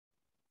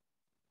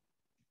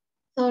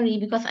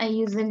Sorry, because I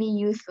usually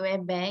use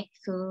Webex,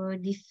 so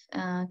this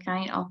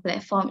kind of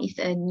platform is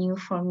new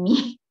for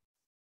me.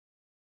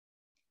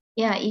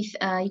 Yeah, it's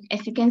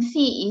as you can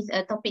see, it's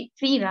topic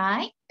 3,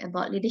 right?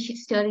 About leadership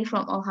theory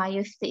from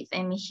Ohio State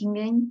and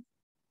Michigan,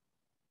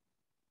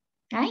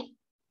 right?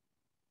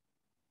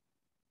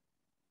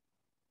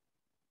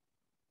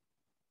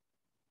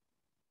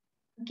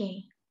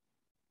 Okay.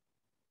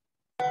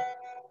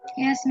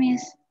 Yes, Miss.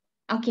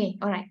 Okay,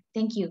 all right.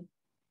 Thank you.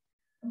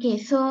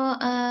 Okay, so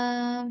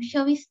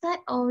shall we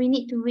start or we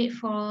need to wait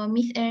for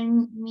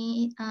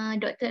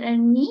Dr.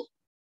 Ernie?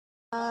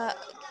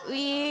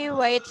 We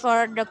wait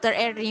for Dr.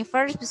 Ernie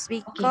first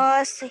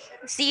because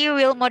she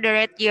will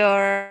moderate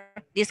your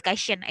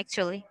discussion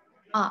actually.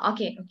 Oh,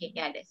 okay, okay.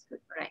 Yeah, that's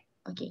good. All right.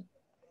 Okay.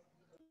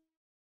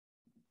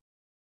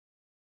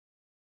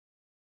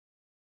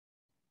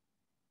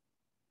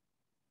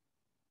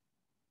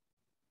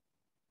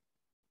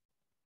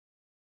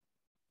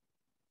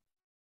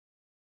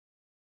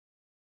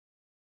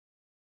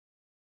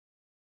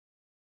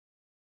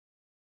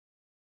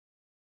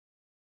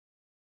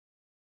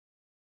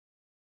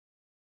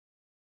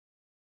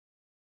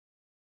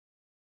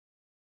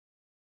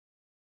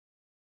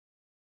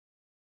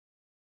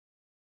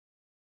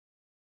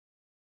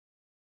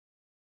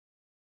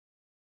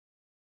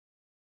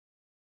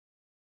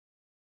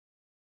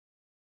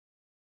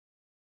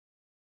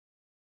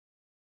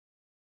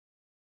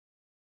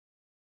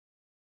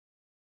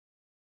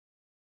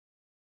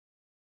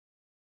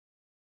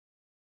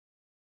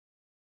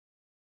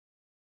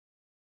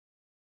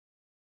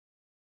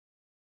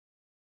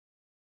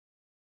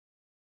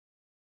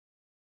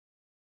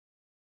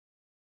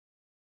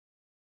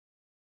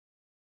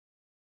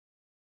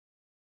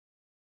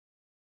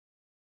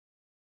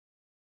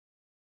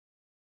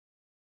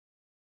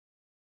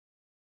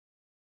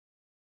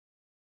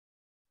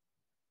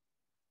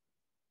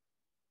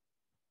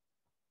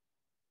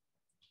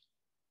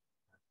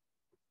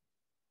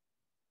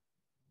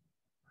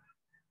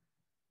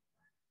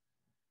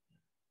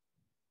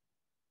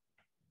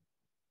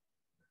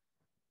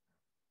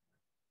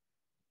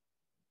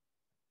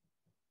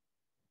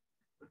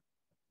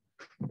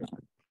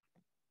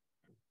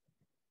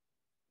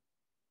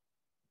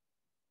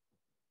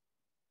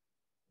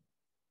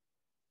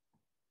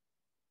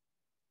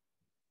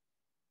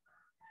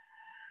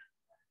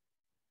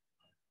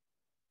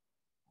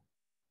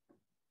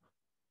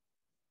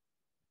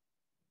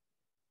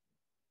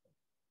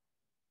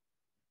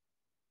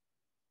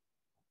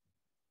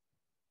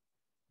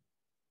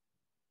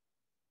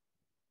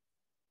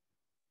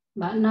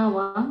 Mbak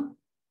Nawang,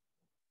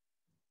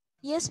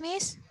 Yes,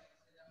 Miss.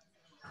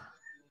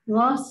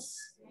 was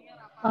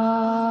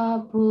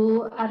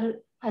Bu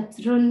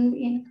Ajrun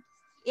in?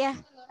 Yeah,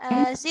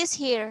 she's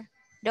here.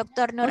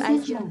 Dr. Nur Oh,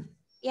 she's Ajrun. here.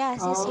 Yeah,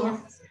 she's here.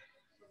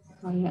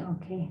 Oh yeah,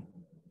 okay.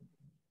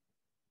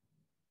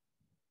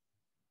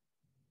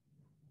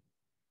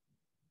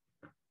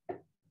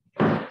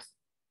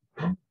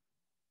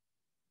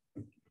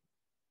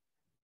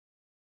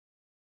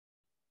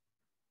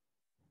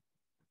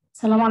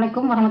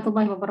 Assalamualaikum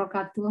warahmatullahi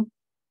wabarakatuh.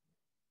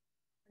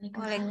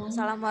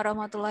 Waalaikumsalam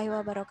warahmatullahi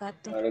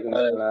wabarakatuh.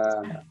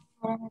 Waalaikumsalam.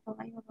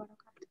 Warahmatullahi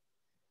wabarakatuh.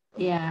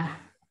 Ya.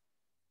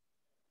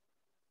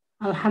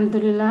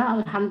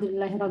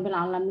 Alhamdulillahirabbil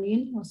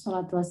alamin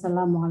wassalatu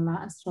wassalamu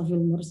ala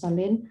asrofil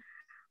mursalin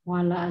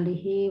wa ala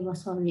alihi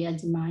washabihi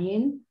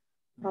ajmain.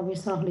 Rabbi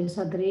shrah li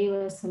sadri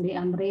wa yassir li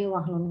amri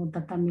wahlul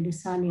 'uqdatam min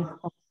lisani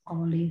yafqahu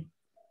qawli.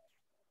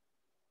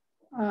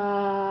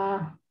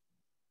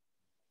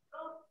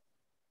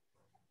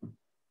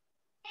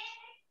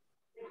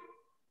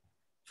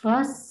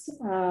 First,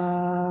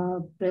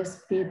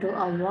 praise be to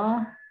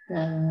Allah,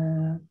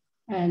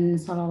 and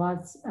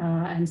salawat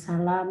and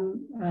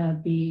salam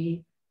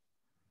be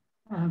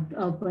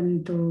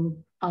open to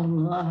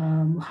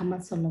Allah,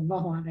 Muhammad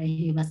sallallahu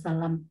alaihi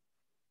wasallam.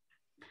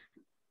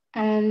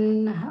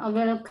 And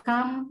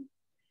welcome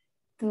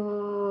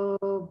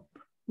to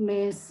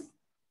Miss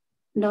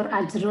Nur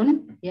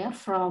Ajrun,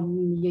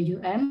 from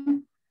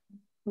UUM,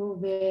 who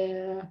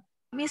will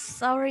Miss,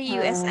 sorry,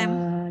 USM.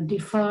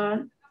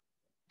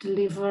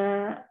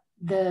 deliver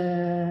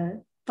the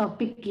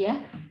topic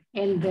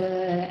in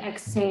the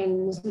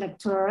exchange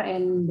lecture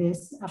in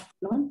this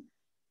afternoon.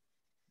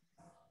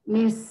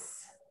 Miss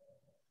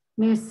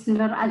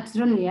Nur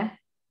Ajrun ya,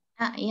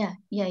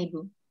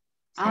 Ibu.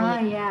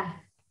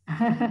 Ya.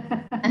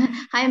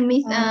 Hi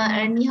Miss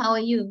Ernie, how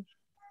are you?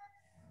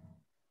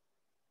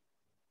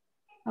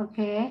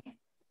 Okay.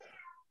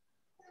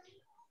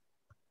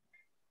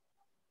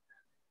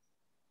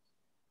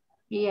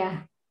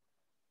 Iya.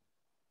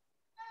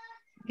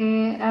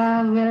 Okay,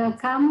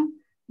 welcome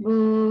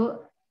Bu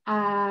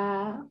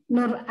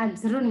Nur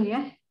Ajrun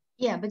ya.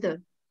 Iya,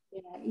 betul.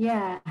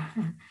 Ya,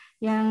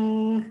 yang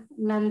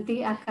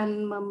nanti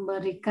akan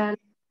memberikan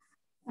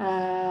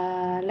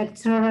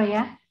lecture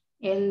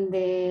in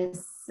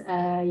this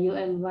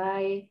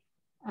UMY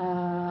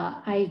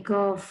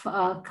IGOV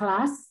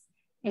class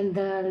in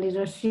the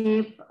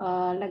leadership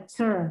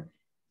lecture.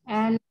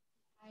 And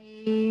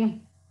I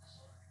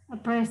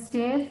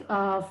appreciate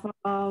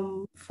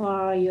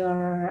for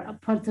your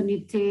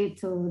opportunity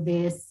to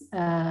this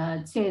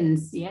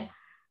change, yeah.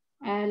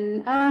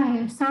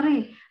 And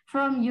sorry,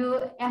 from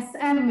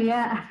USM,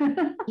 yeah.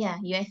 Yeah,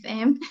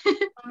 USM.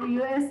 From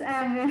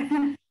USM,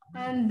 yeah.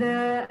 And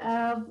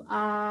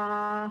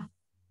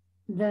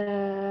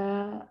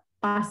the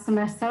past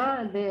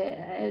semester,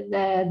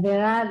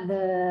 there are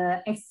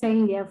the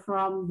exchange, yeah,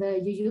 from the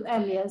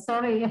UUM, yeah.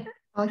 Sorry.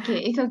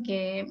 Okay, it's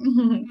okay.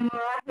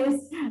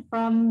 Memorize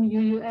from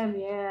UUM,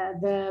 yeah,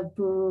 the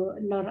Bu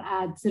Nur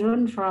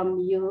Ajrun from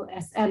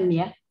USM,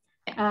 yeah.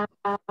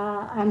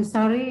 I'm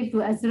sorry,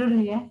 Bu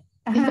Ajrun, yeah.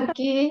 It's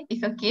okay.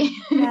 It's okay.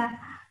 Yeah.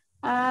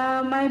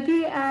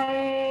 Maybe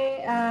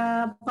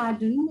I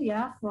pardon,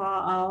 yeah,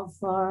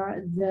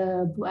 for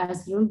the Bu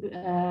Ajrun,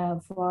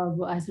 for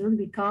Bu Ajrun,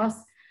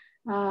 because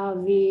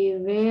we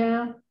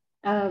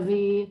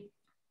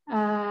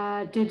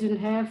didn't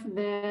have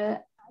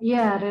the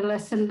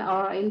relation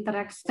or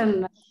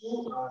interaction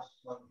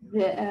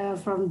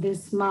from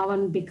this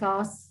moment,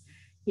 because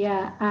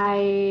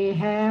I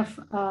have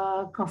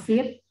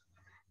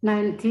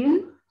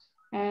COVID-19,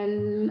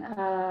 and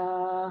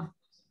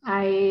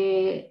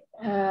I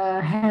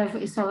have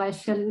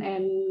isolation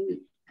in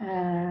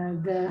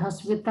the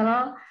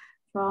hospital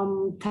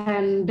from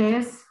 10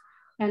 days,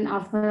 and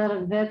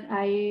after that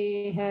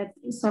I had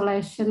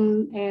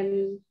isolation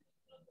in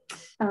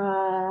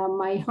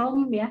my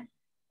home, yeah,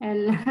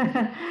 and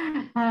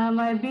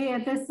maybe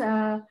it is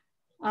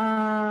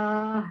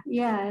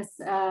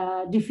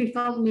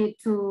difficult me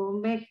to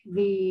make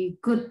the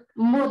good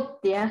mood,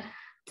 yeah,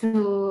 to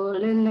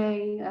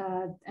learning,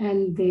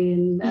 and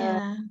then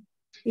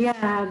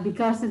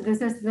because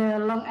this is the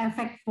long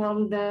effect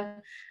from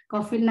the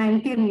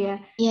COVID-19, yeah.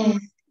 Yes.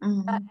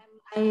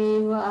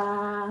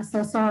 I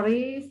so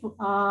sorry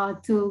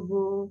to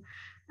Bu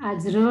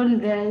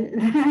Ajrun.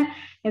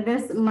 It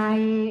is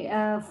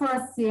my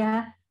first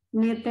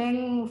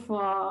meeting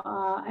for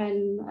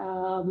and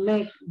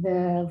make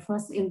the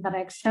first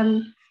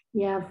interaction,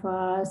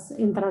 first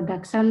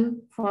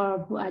introduction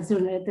for Bu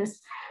Ajrun.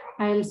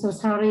 I'm so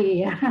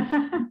sorry.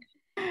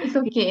 It's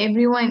okay.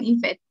 Everyone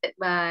infected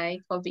by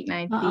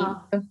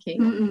COVID-19. Okay.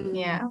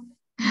 Yeah.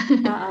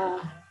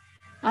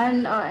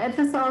 And it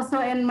is also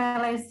in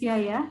Malaysia,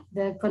 yeah,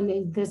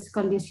 this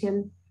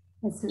condition.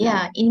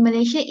 Yeah, in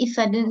Malaysia, it's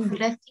suddenly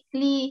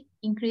drastically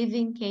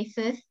increasing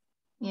cases.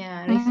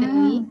 Yeah,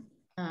 recently.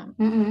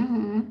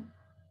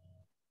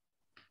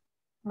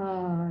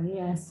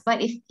 Yes. But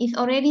it's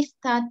already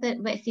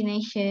started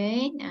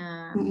vaccination.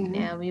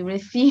 We will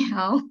see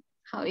how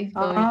it's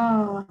going.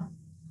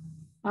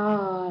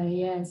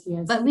 Yes.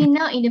 But we're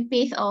now in the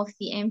phase of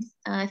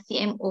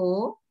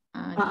CMO.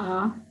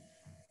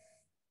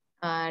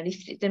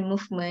 Restricted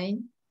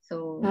movement.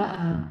 So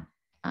yeah.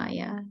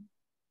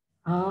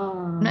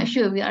 I'm not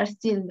sure. We are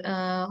still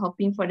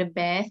hoping for the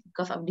best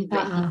because of this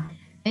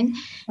vaccination.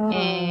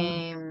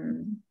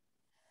 And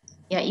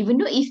yeah, even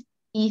though it's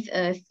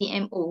a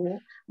CMO,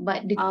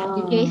 but the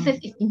cases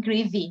is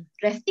increasing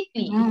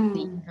drastically.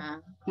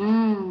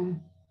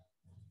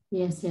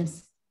 Yes.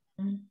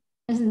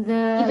 Even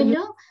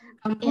though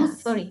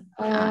campus,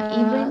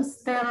 even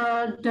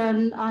still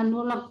done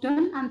no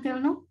lockdown until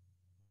now.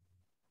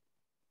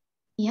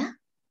 Yeah.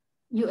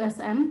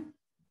 USM.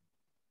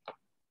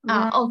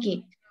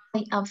 Okay.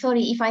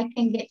 Sorry if I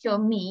can get your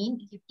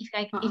mean. If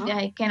I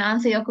can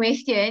answer your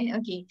question,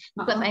 okay.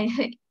 Because I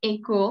heard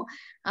echo.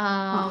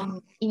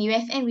 In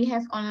USM we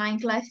have online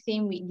class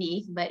same with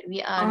this, but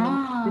we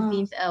are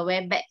using a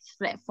WebEx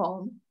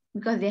platform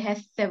because they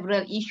have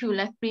several issue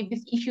like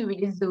previous issue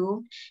with the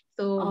Zoom.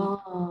 So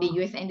the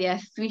USM they are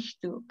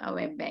switched to a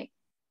WebEx.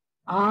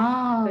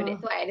 So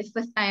that's why this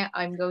first time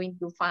I'm going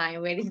to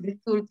find where is the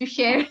tool to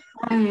share.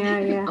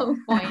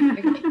 PowerPoint.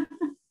 Okay.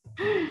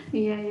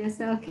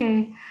 Yes.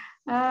 Okay.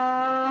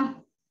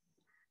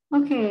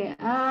 Okay.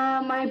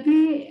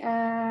 Maybe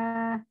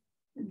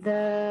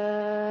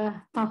the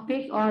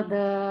topic or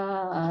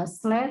the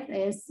slide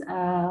is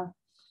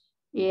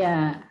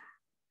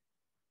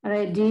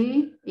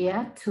ready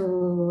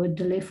to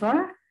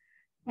deliver,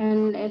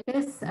 and it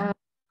is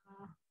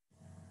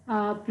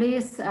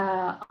please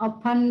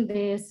open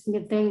this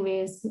meeting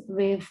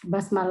with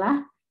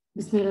basmalah.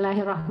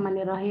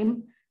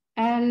 Bismillahirrahmanirrahim.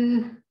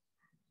 And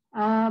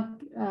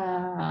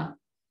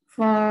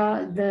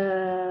for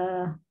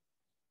the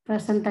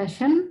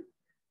presentation,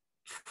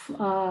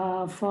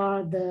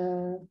 for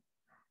the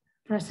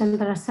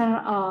presenter,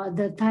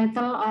 the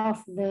title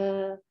of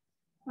the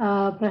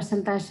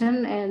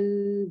presentation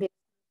and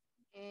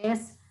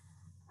is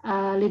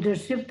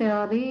leadership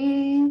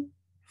theory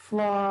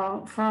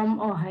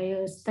from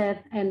Ohio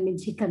State and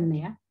Michigan.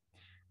 Yeah,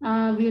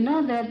 we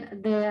know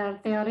that their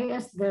theory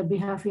is the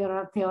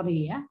behavioral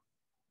theory. Yeah.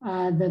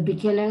 The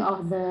beginning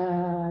of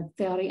the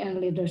theory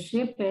and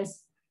leadership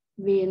is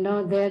we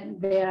know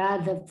that there are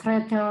the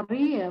threat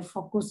theory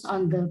focus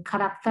on the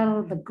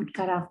character, the good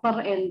character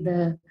in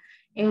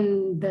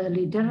the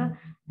leader,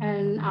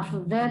 and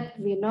after that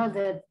we know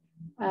that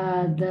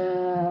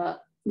the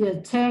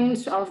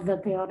change of the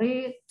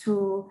theory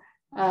to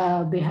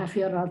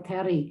behavioral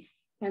theory.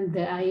 And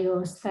the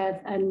Iowa State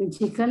and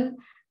Michigan,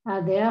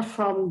 they are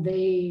from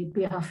the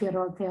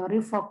behavioral theory,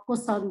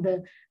 focus on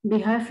the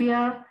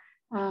behavior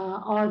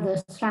or the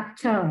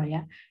structure,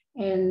 yeah,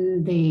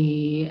 and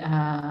the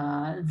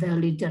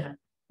leader,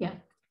 yeah.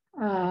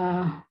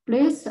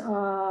 Please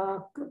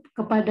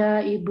kepada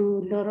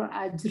Ibu Nur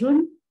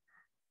Ajrun,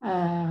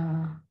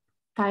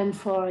 time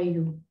for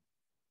you.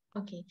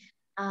 Okay.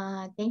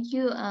 Thank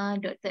you,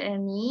 Dr.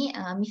 Ernie,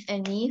 Miss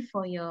Ernie,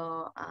 for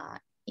your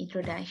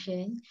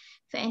introduction.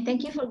 So, and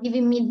thank you for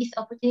giving me this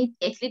opportunity.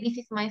 Actually, this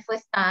is my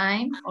first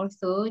time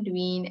also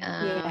doing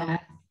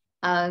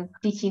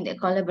teaching the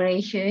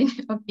collaboration.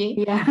 Okay.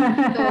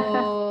 Yeah.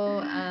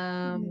 So,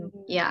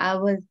 yeah, I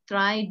will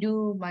try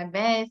do my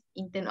best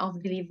in terms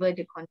of deliver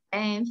the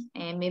contents,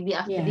 and maybe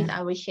after this,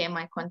 I will share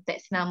my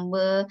contact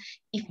number.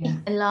 If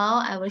it's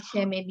allowed, I will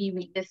share maybe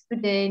with the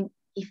student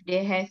if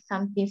they have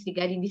something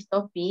regarding this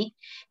topic,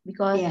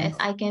 because as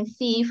I can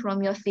see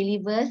from your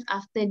syllabus,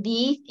 after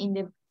this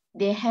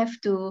they have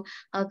to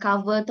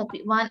cover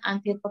topic 1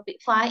 until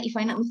topic 5, if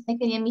I'm not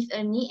mistaken, yeah, Miss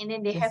Ernie, and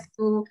then they have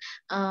to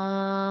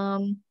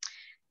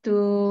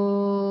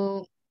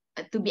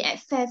be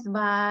accessed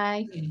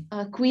by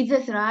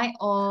quizzes, right?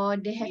 Or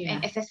they have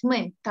an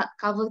assessment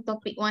cover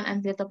topic 1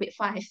 until topic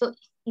 5, so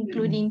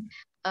including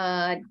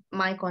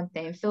my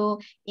content.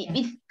 So it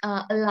is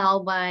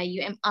allowed by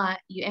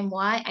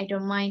UMY. I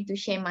don't mind to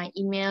share my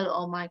email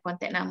or my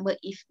contact number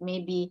if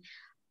maybe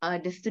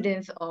the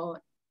students or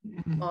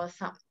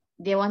some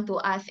they want to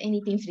ask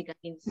anything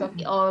regarding this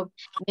topic, or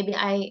maybe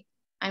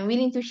I'm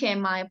willing to share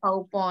my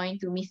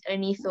PowerPoint to Miss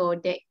Ernie so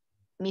that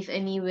Miss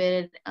Ernie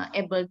will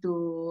able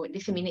to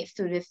disseminate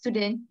to the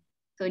student.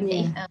 So that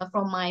is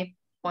from my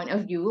point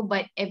of view,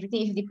 but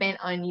everything is depend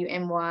on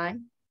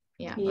UMY.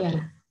 Yeah. Okay.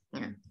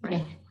 Yeah.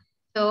 Right.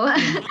 So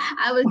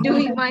I will do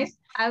it my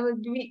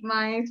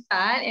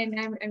style, and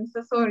I'm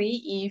so sorry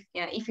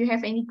if you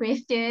have any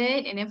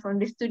question and then from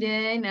the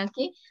student,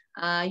 okay,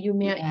 you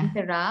may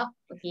interrupt.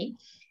 Okay.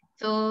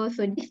 So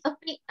this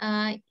topic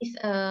is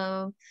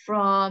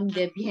from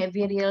the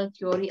behavioral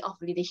theory of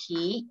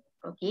leadership.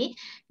 Okay,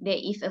 there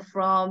is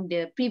from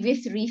the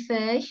previous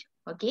research.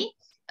 Okay,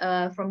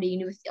 from the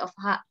University of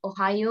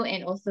Ohio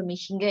and also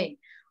Michigan.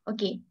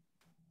 Okay,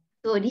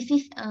 so this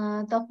is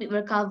topic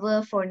we'll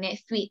cover for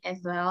next week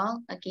as well.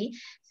 Okay,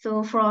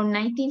 so from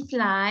 19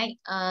 slide,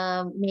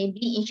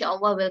 maybe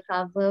inshallah we'll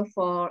cover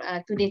for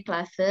today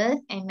classes,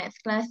 and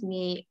next class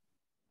we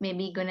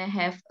maybe gonna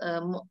have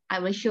I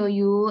will show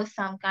you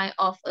some kind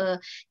of a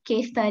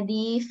case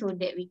study so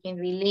that we can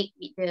relate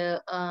with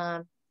the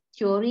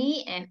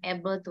theory and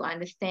able to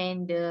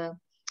understand the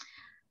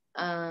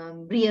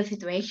real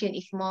situation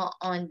is more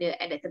on the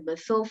adaptable.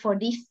 So for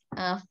this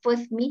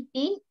first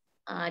meeting,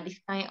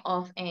 this kind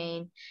of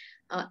an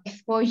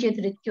exposure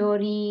to the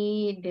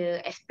theory,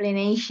 the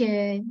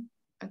explanation.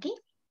 Okay.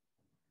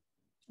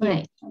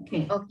 Right.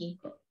 Okay. Okay.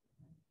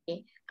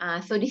 Okay.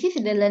 So this is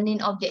the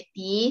learning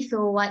objective.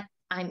 So what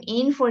I'm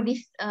in for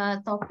this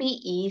topic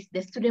is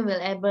the student will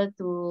able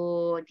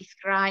to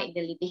describe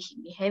the leadership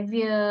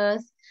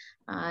behaviors,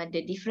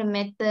 the different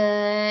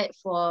method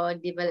for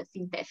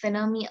developing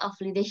taxonomy of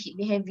leadership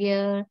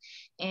behavior,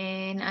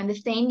 and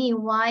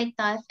understanding why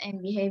tasks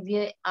and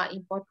behavior are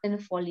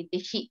important for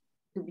leadership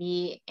to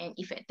be an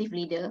effective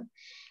leader,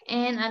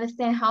 and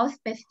understand how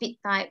specific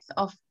types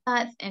of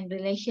tasks and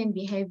relation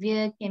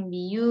behavior can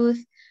be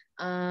used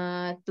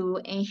to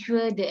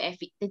ensure the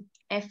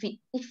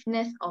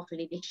effectiveness of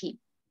leadership.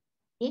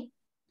 Okay.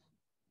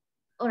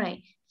 All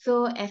right.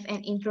 So as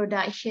an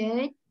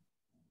introduction,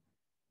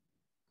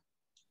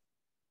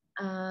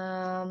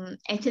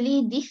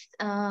 actually this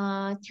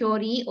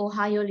theory,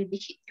 Ohio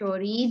leadership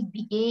theory,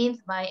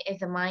 begins by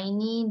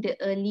examining the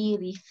early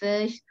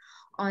research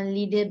on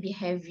leader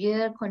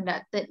behavior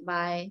conducted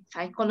by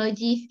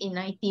psychologists in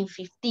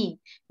 1915,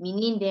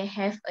 meaning they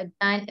have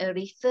done a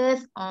research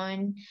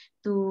on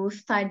to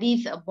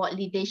studies about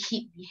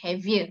leadership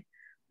behavior.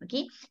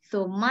 Okay,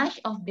 so much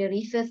of the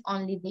research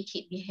on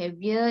leadership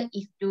behavior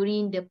is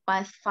during the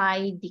past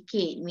 5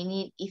 decades,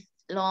 meaning it's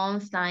long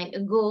time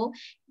ago,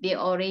 they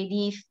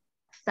already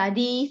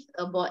studies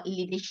about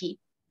leadership.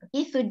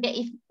 Okay, so that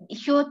is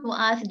show to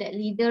us that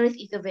leaders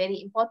is a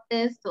very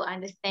important to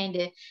understand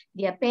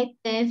their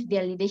patterns,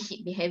 their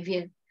leadership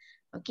behavior.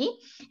 Okay,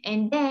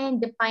 and then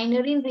the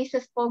pioneering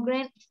research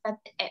program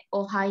started at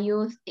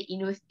Ohio State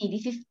University.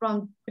 This is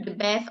from the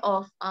best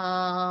of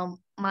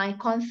my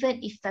concert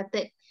is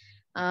started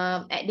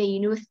at the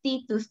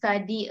university to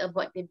study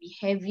about the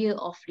behavior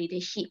of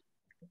leadership.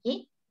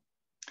 Okay.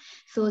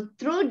 So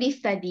through this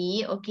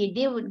study, okay,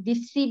 they would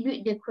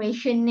distribute the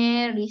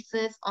questionnaire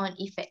research on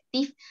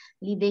effective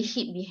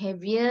leadership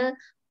behavior,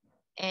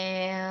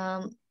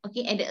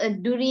 okay,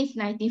 during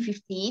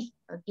 1950s,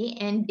 okay,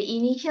 and the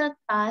initial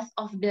task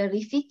of the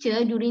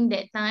researcher during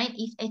that time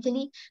is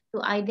actually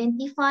to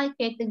identify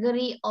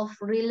category of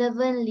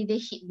relevant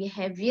leadership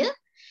behavior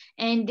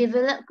and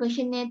develop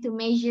questionnaire to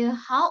measure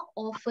how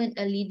often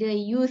a leader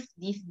use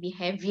this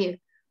behavior.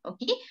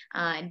 Okay,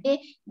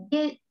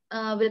 they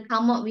will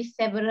come up with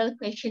several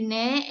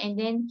questionnaire and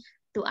then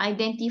to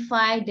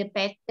identify the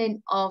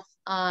pattern of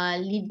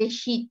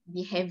leadership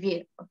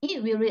behavior. Okay,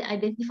 we will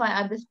identify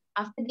after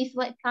this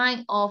what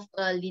kind of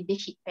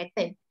leadership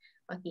pattern.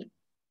 Okay,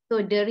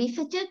 so the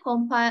researcher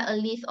compiled a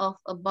list of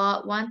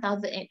about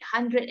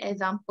 1,800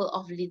 example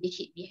of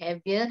leadership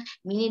behavior,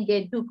 meaning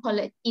they do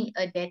collecting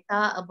a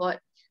data about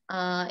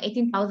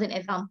 18,000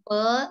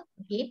 example,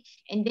 okay,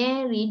 and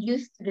then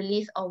reduce the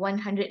list of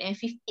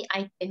 150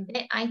 items.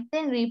 That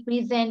item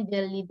represent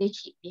the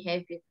leadership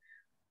behavior,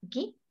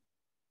 okay.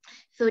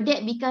 So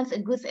that becomes a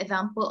good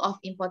example of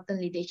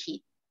important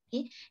leadership.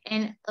 Okay,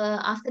 and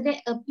after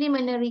that, a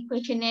preliminary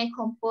questionnaire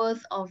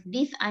composed of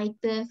these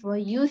items were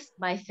used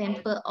by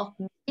sample of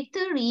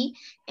military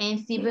and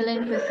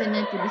civilian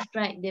personnel to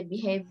describe the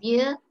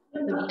behavior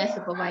to their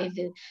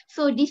supervisor.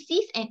 So this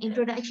is an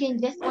introduction.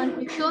 Just want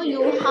to show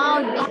you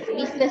how this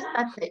research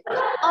started,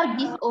 how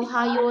this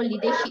Ohio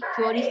leadership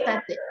theory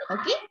started.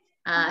 Okay.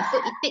 So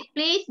it take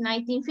place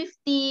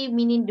 1950,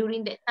 meaning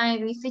during that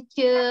time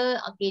researcher,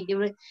 okay, they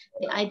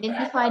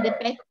identify the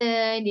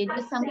pattern, they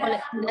do some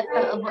collecting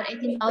data about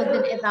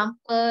 18,000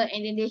 example,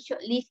 and then they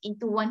shortlist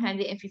into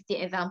 150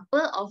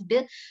 example of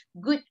the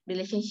good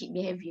relationship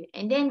behavior.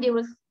 And then they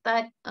will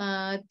start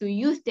to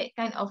use that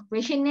kind of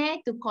questionnaire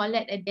to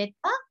collect a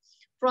data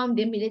from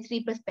the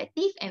military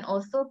perspective and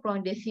also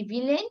from the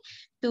civilian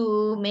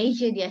to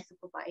measure their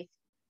supervisor.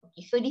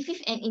 Okay, so this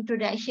is an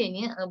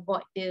introduction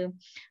about the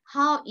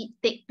how it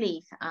take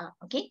place.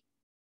 Okay.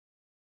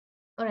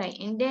 All right,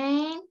 and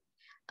then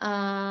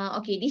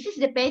okay, this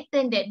is the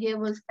pattern that they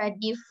will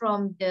study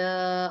from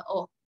the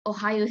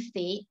Ohio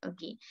State.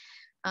 Okay.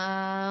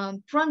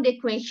 From the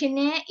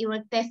questionnaire, it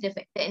will test the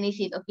factor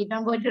analysis. Okay,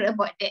 don't bother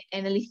about that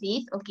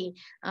analysis. Okay.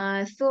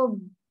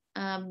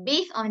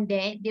 Based on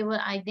that, they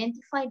will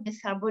identify the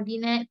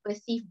subordinate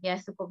perceive their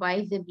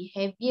supervisor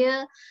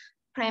behavior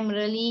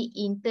primarily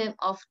in terms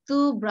of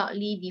two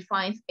broadly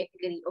defined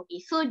category. Okay,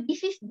 so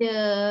this is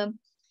the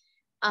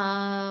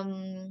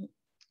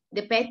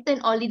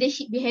pattern or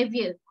leadership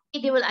behavior.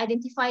 Okay, they will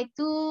identify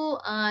two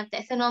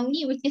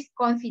taxonomy, which is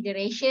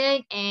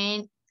consideration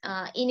and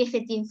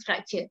initiative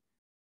structure.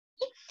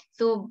 Okay.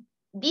 So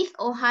this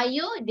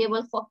Ohio, they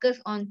will focus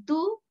on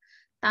two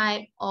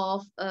type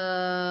of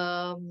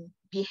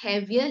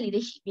behavior,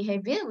 leadership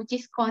behavior, which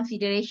is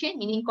consideration,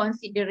 meaning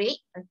considerate,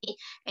 okay,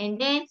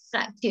 and then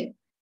structure.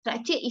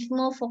 Structure is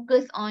more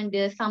focused on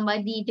the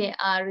somebody that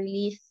are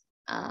really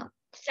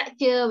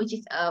structure, which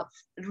is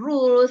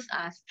rules,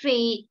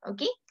 straight,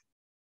 okay.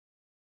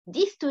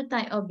 These two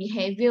type of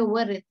behavior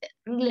were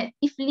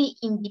relatively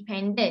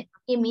independent,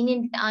 okay,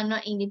 meaning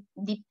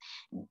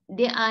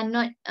they are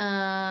not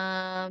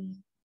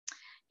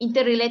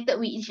interrelated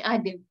with each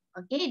other.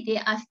 Okay, they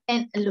are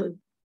standalone.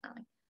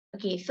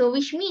 Okay, so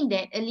which means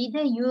that a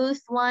leader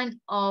use one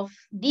of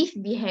this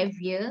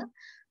behavior,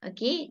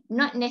 okay,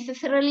 not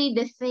necessarily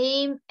the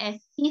same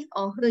as his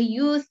or her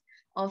use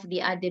of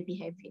the other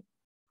behavior.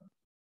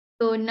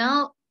 So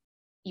now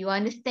you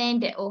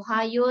understand that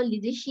Ohio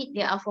leadership,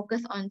 they are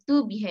focused on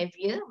two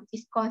behavior, which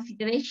is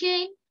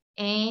consideration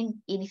and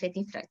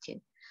initiative structure.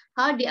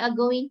 How they are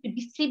going to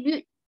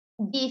distribute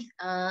this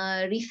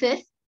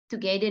research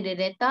together the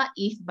data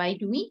is by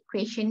doing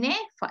questionnaire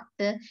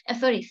factor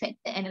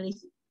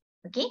analysis.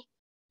 Okay.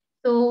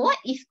 So what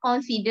is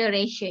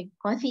consideration?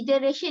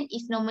 Consideration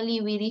is normally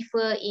we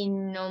refer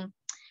in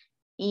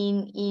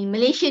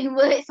Malaysian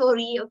word,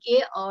 sorry,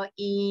 okay, or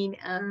in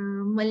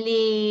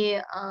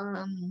Malay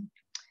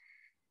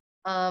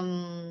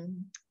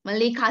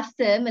Malay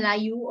custom,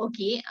 Melayu,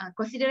 okay.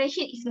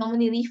 Consideration is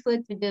normally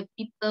referred to the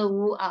people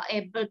who are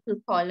able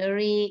to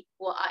tolerate,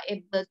 who are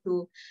able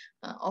to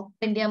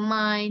open their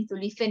mind, to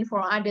listen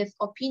for others'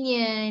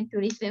 opinion, to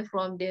listen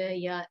from the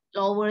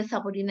lower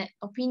subordinate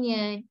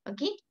opinion,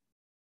 okay.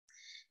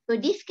 So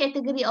this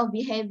category of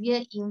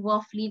behavior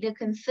involve leader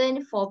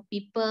concern for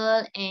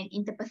people and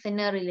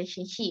interpersonal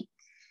relationship.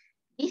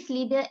 This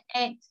leader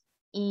acts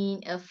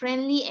in a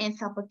friendly and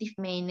supportive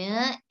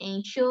manner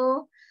and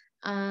show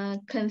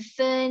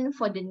concern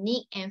for the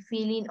need and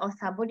feeling of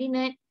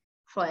subordinate.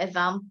 For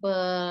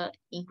example,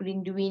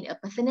 including doing a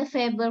personal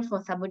favor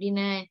for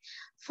subordinate,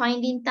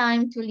 finding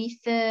time to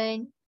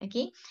listen,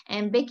 okay,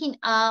 and backing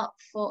up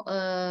for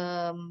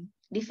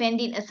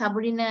defending a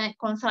subordinate,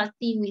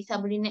 consulting with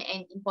subordinate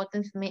and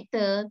important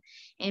matter,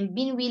 and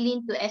being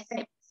willing to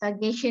accept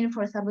suggestion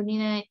for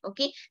subordinate,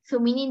 okay. So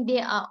meaning they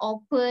are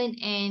open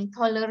and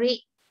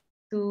tolerate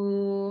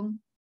to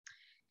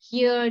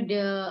hear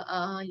the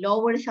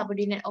lower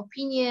subordinate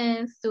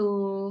opinions,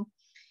 to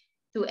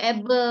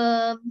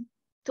able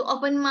to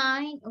open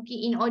mind,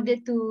 okay, in order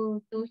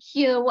to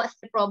hear what's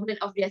the problem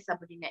of their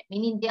subordinate,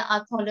 meaning they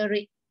are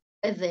tolerate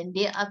person,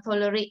 they are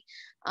tolerate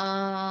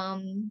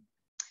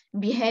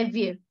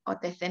behavior or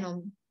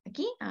taxonomy,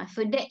 okay.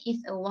 So that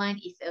is one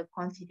is a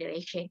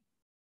consideration.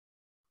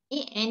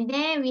 Okay, and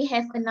then we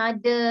have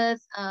another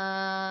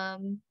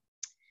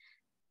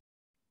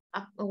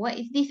what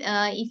is this?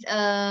 It's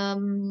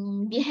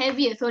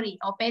behavior, sorry,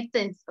 or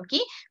patterns,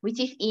 okay, which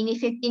is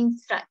initiating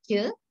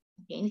structure.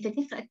 Okay,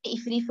 initiative structure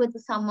is refer to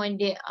someone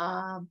they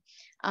are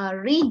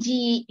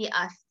rigid, they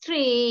are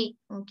strict,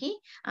 okay,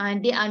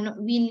 they are not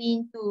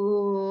willing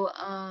to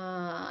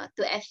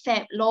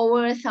accept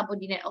lower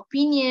subordinate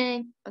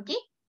opinion, okay.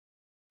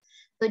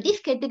 So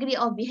this category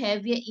of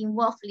behavior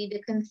involve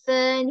leader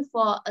concern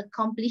for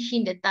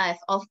accomplishing the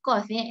task. Of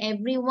course,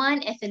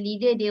 everyone as a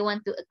leader, they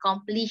want to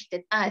accomplish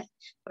the task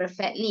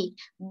perfectly.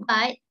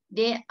 But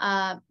they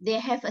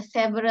have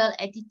several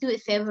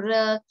attitudes,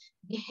 several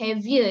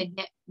behavior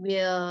that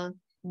will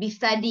be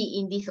studied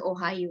in this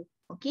Ohio.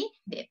 Okay,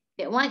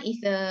 that one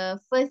is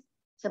the first.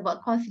 It's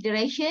about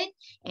consideration,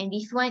 and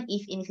this one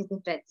is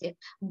initiative structure.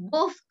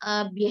 Both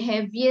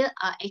behavior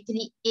are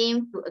actually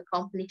aimed to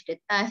accomplish the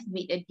task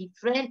with a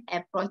different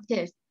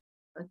approaches.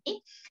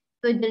 Okay,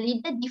 so the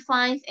leader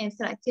defines and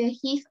structure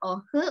his or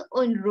her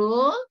own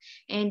role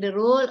and the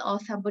role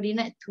of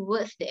subordinate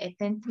towards the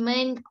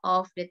attainment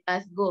of the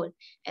task goal.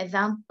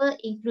 Example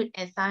include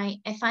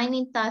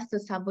assigning tasks to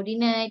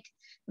subordinate,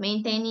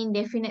 maintaining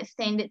definite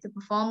standard to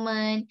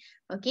performance.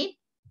 Okay.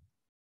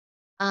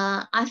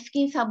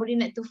 Asking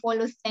subordinate to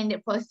follow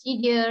standard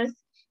procedures,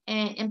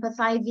 and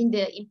emphasizing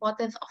the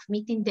importance of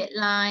meeting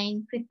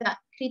deadline,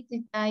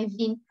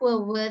 criticizing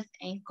poor work,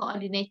 and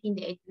coordinating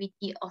the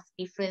activity of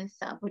different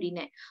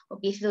subordinate.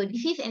 Okay, so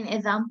this is an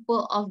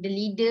example of the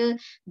leader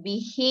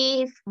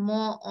behave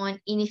more on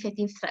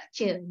initiative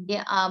structure.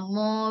 They are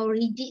more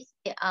rigid,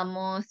 they are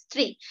more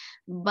strict,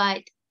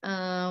 but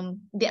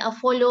they are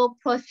follow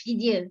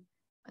procedure.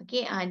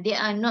 Okay, they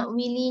are not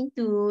willing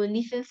to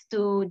listen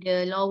to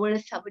the lower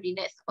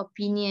subordinates'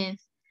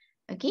 opinions.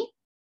 Okay,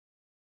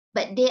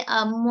 but they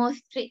are more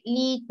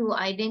strictly to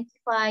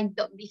identify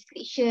job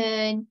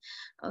description.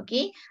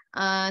 Okay,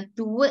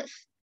 towards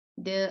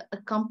the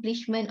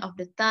accomplishment of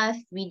the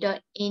task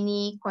without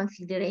any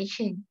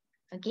consideration.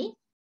 Okay.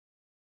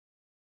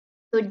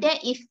 So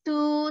that is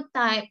two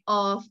type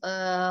of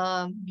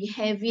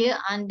behavior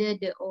under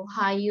the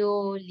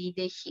Ohio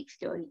leadership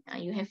theory.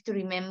 You have to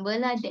remember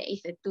lah, there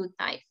is a two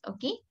types.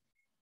 Okay.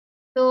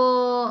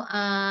 So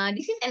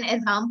this is an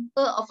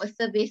example of a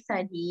survey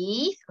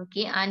studies,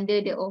 okay, under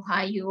the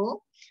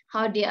Ohio,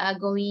 how they are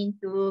going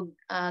to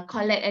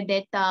collect a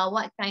data,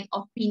 what kind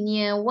of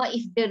opinion, what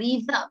is the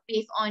result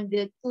based on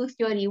the two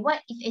theory,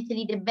 what is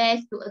actually the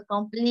best to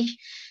accomplish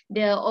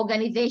the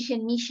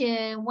organization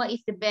mission, what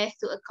is the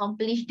best to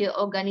accomplish the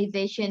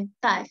organization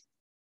task.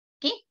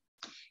 Okay,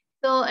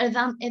 so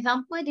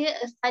example dia,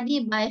 a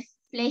study by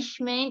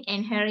Fleshman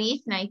and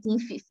Harris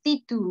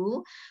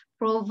 1952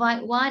 provide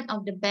one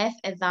of the best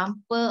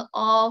example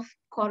of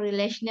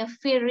correlational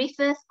field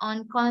research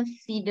on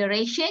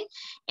consideration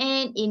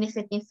and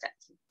initiative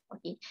structure.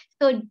 Okay,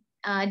 so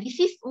this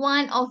is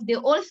one of the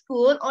old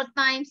school, old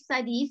time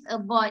studies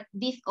about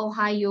this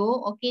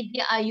Ohio. Okay,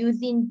 they are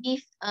using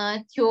this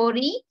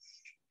theory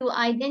to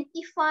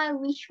identify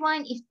which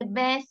one is the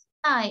best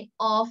type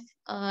of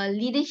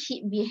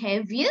leadership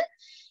behavior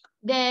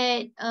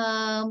that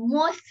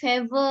most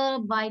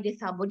favored by the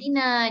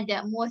subordinate,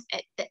 that most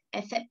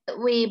accepted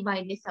way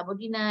by the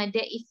subordinate,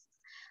 that is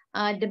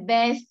the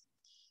best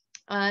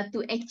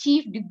to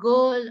achieve the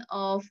goal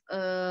of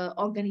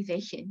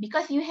organization.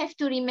 Because you have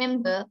to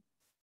remember,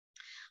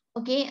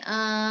 okay,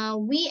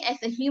 we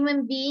as a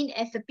human being,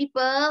 as a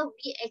people,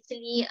 we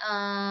actually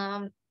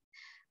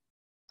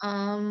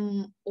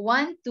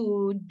want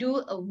to do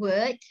a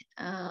work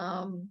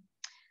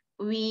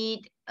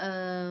with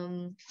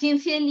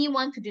sincerely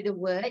want to do the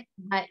work,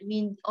 but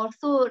we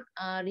also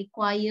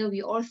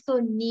we also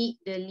need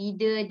the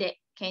leader that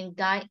can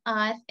guide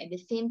us at the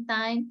same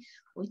time,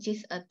 which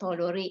is a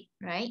tolerate,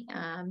 right?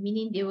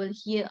 Meaning they will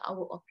hear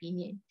our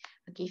opinion.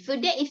 Okay, so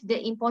that is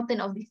the importance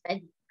of this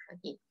study.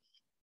 Okay,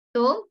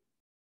 so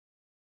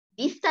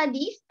this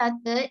study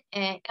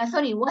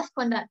was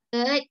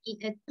conducted in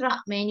a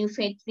truck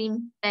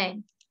manufacturing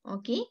plant.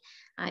 Okay,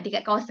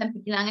 dekat kawasan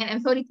perkilangan.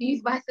 I'm sorry to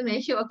use bahasa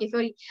Malaysia. Okay,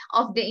 sorry.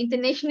 Of the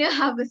International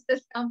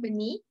Harvesters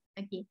Company.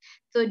 Okay,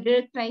 so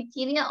the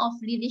criteria of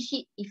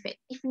leadership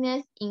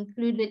effectiveness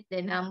included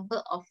the number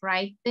of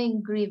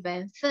written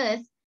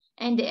grievances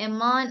and the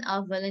amount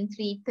of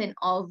voluntary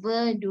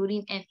turnover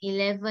during an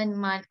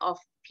 11-month of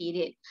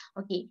period.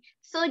 Okay,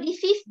 so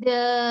this is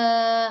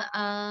the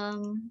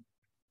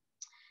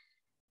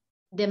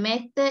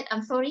method.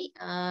 I'm sorry.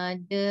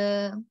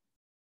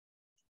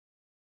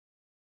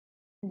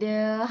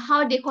 The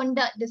how they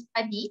conduct the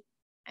study,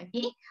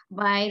 okay,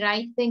 by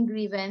writing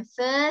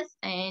grievances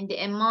and the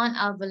amount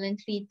of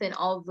voluntary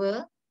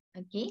turnover.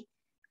 Okay,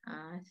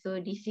 so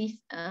this is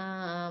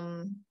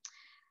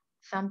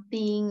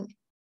something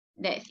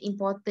that's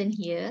important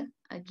here.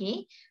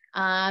 Okay,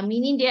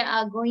 meaning they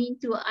are going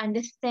to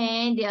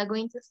understand, they are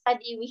going to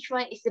study which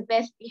one is the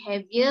best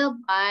behavior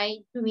by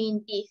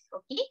doing this.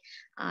 Okay,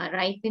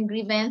 writing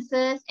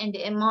grievances and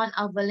the amount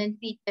of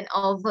voluntary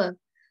turnover.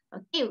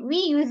 Okay, we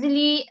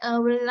usually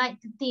would like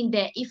to think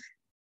that if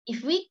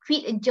we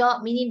quit a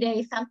job, meaning there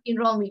is something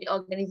wrong with the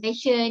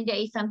organization, there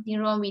is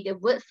something wrong with the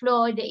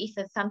workflow, there is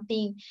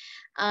something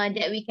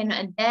that we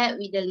cannot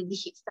adapt with the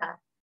leadership staff.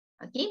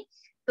 Okay,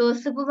 So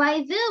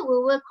supervisor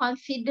who were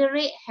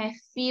considerate have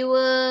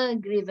fewer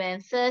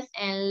grievances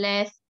and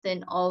less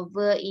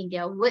turnover in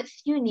their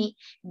works unit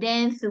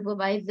than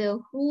supervisor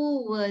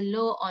who were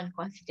low on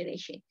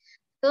consideration.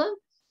 So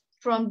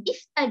from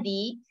this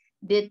study,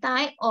 the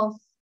type of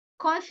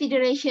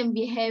consideration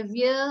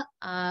behavior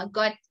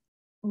got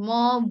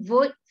more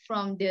vote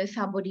from the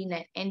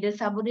subordinate, and the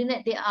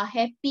subordinate, they are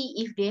happy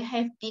if they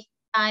have this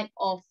type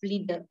of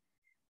leader.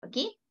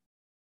 Okay.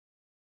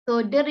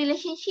 So the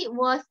relationship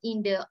was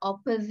in the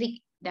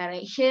opposite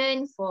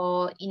direction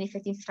for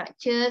initiating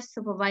structures.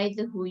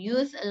 Supervisor who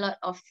use a lot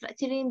of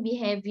structuring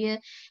behavior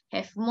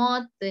have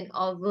more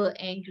turnover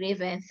and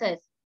grievances.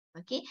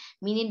 Okay,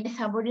 meaning the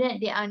subordinate,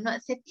 they are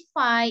not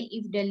satisfied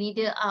if the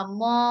leader are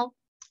more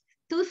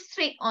too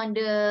strict on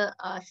the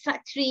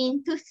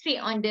structuring, too strict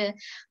on the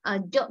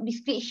job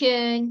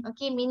description.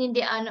 Okay, meaning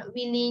they are not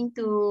willing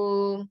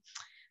to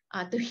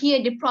hear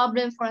the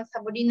problem from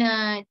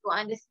subordinate, to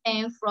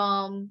understand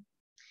from.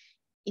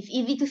 It's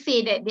easy to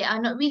say that they are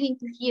not willing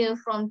to hear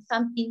from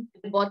something to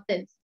the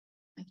bottom.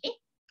 Okay,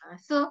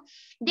 so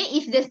that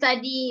is the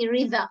study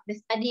result, the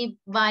study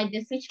by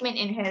the Fishman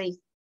and Harris.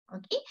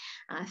 Okay,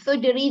 so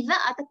the result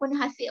ataupun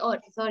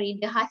hasil,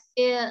 the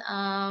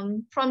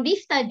hasil from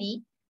this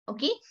study.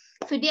 Okay,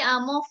 so they are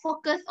more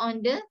focused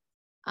on the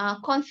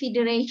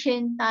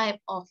consideration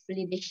type of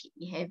leadership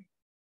behavior.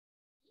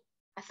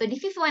 So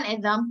this is one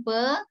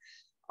example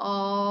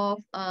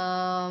of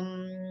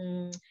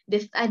the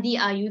study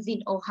are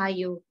using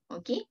Ohio.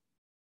 Okay.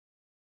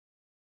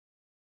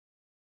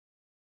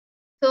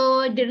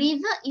 So the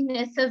result in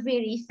the survey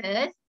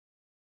research.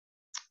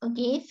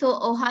 Okay. So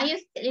Ohio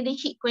State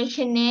Leadership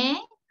Questionnaire.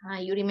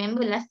 You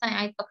remember last time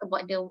I talked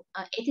about the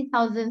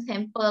 18,000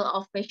 sample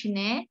of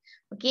questionnaire.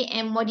 Okay.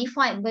 And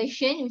modified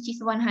version, which is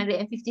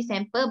 150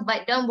 sample.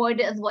 But don't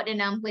bother about the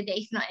number. That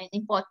is not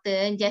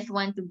important. Just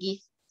want to give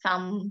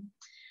some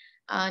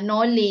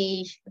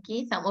knowledge,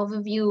 okay, some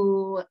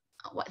overview,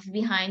 what's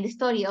behind the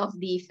story of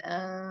this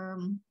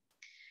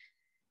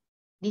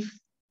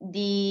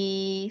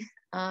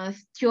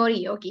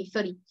theory. Okay,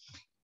 sorry.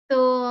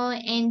 So,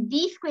 and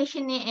this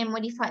questionnaire and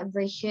modified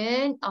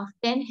version of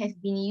them has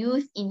been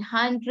used in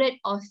hundreds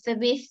of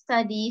survey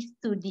studies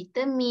to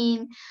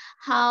determine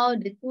how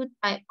the two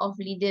types of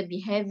leader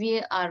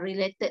behavior are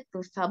related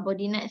to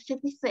subordinate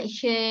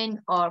satisfaction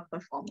or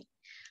performance.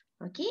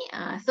 Okay,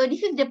 so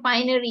this is the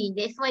binary.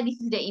 That's why this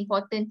is the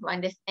important to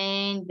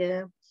understand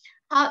the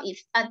how it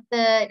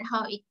started,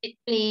 how it took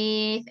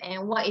place,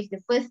 and what is the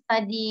first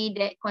study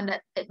that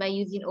conducted by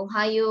using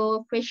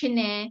Ohio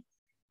questionnaire.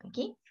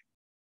 Okay.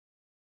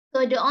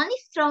 So the only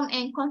strong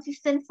and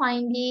consistent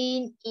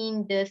finding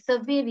in the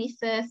survey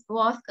research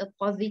was a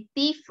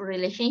positive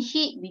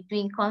relationship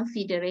between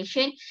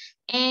consideration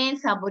and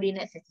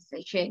subordinate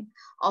satisfaction.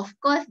 Of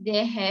course,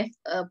 they have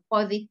a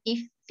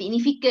positive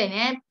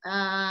significant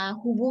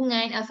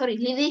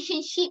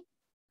relationship.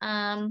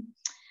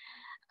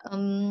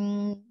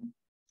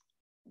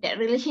 That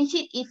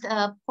relationship is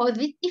a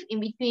positive in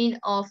between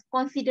of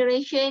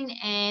consideration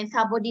and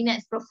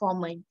subordinate's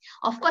performance.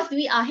 Of course,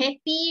 we are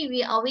happy,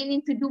 we are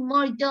willing to do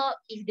more job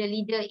if the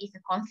leader is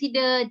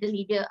considered, the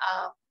leader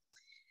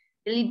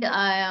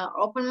are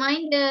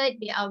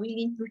open-minded, they are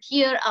willing to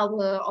hear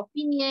our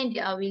opinion, they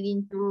are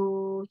willing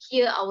to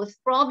hear our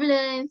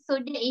problems. So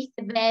that is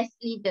the best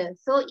leader.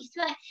 So it's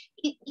like,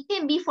 it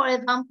can be, for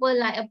example,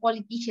 like a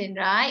politician,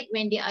 right?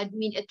 When they are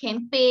doing a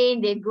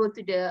campaign, they go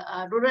to the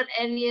rural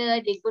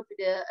area, they go to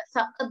the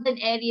suburban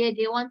area,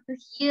 they want to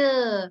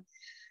hear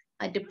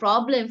the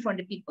problem from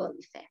the people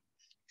itself.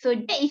 So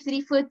that is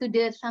referred to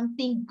the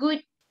something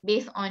good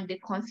based on the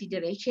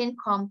consideration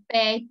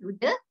compared to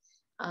the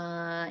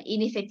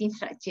initiating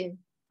structure.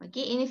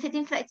 Okay,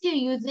 initiating structure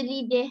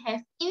usually they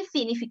have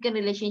insignificant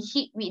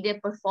relationship with the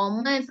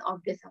performance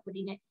of the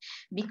subordinate,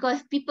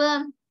 because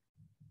people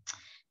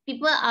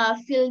are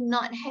feel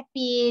not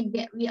happy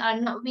that we are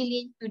not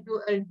willing to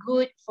do a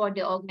good for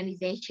the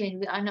organization.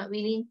 We are not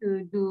willing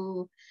to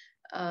do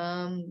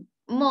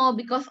more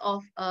because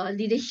of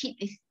leadership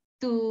is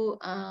too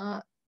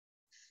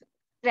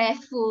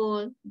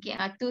stressful, okay,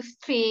 too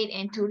straight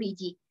and too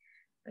rigid.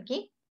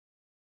 Okay.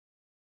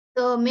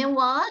 So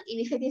meanwhile,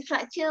 initiative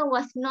structure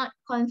was not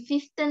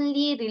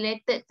consistently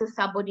related to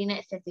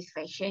subordinate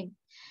satisfaction.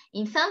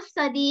 In some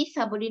studies,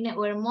 subordinates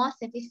were more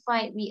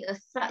satisfied with a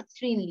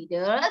structuring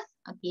leaders,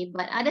 okay,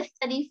 but other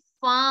studies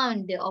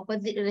found the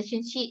opposite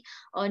relationship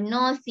or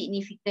no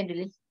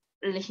significant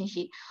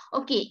relationship.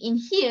 Okay, in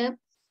here,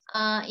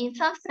 in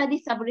some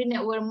studies,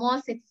 subordinates were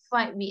more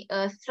satisfied with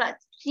a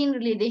structuring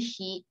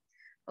leadership.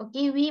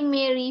 Okay, we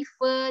may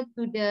refer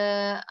to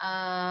the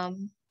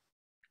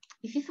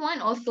this is one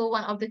of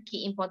the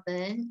key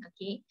important.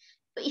 Okay,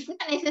 so it's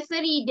not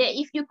necessary that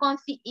if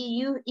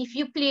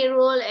you play a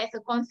role as a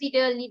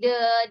considered leader,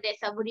 that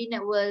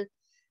subordinate will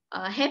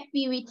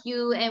happy with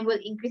you and will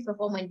increase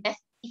performance. That's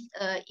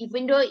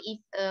even though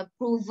it's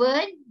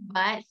proven,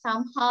 but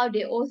somehow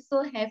they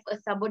also have a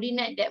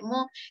subordinate that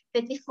more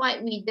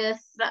satisfied with the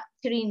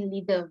structuring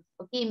leader.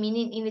 Okay,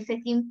 meaning in the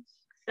setting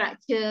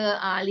structure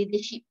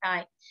leadership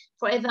type.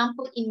 For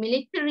example, in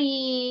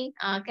military,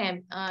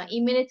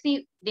 in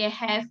military they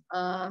have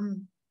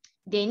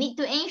they need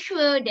to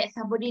ensure that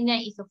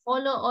subordinate is a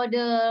follow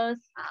orders.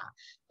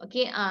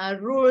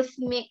 Rules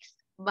mixed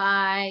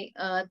by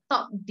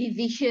top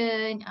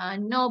division,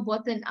 no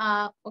bottom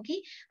up.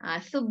 Okay,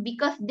 so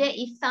because there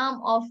is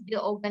some of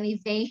the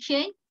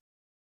organization,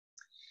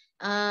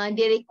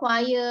 they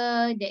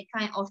require that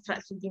kind of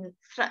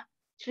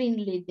structuring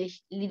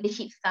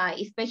leadership style,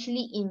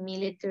 especially in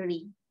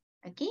military.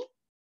 Okay.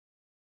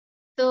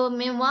 So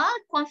meanwhile,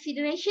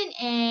 consideration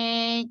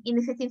and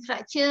initiative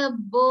structure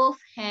both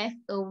have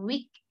a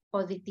weak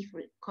positive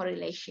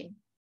correlation.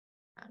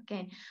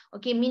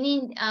 Okay,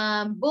 meaning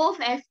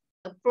both have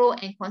a pro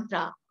and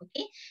contra.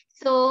 Okay,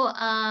 so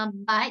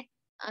but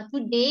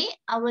today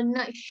I will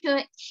not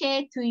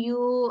share to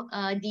you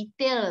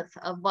details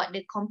about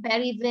the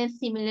comparison,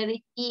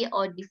 similarity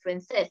or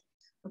differences.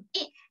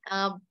 Okay,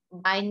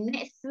 by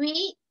next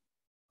week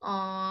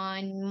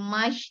on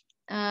March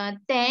 10,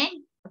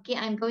 okay,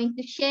 I'm going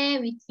to share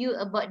with you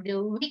about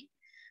the weak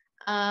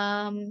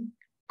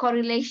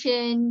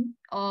correlation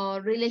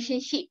or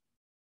relationship.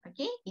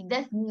 Okay, it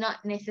does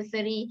not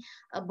necessary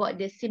about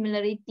the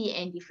similarity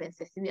and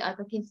differences. We are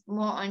talking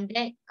more on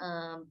that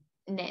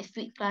next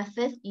week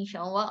classes,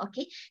 inshallah.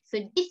 Okay,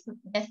 so this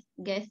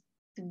just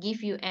to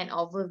give you an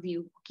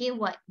overview. Okay,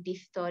 what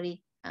this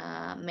story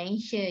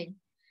mentioned.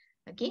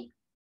 Okay.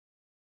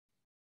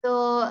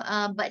 So,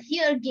 but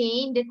here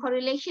again, the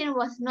correlation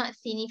was not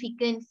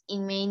significant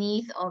in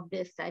many of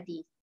the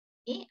studies.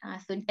 Okay,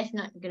 so that's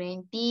not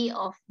guarantee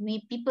of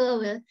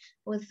people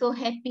will so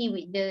happy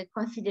with the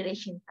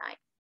consideration type.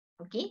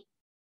 Okay.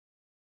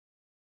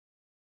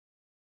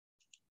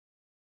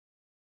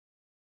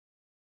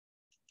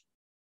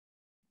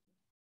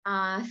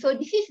 So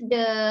this is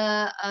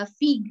the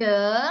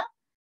figure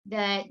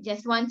that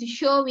just want to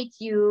show with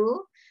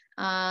you.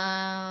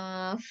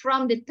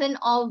 From the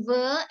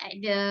turnover at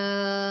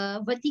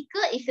the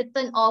vertical is a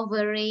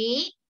turnover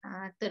rate.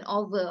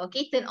 Turnover,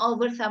 okay,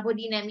 turnover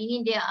subordinate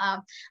meaning they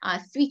are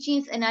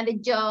switching another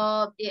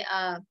job, they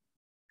are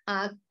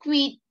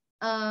quit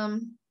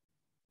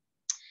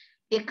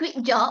they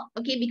quit job,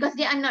 okay, because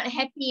they are not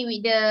happy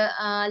with the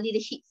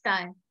leadership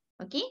style,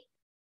 okay.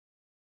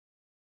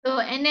 So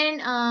and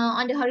then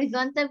on the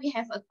horizontal we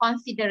have a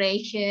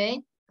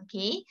consideration,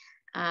 okay.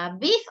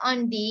 Based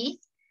on this,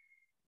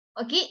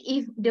 okay,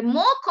 if the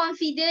more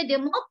considerate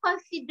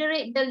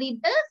the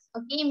leaders,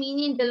 okay,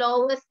 meaning the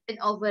lowest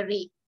turnover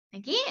rate.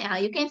 Okay,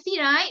 you can see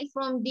right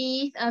from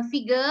this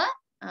figure,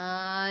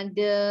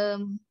 the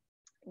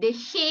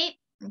shade,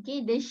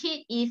 okay, the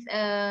shade is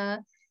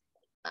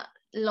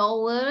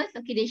lower.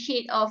 Okay, the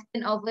shade of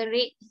turnover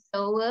rate is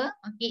lower.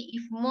 Okay,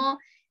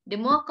 the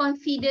more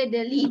considered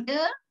the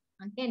leader,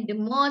 okay, the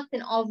more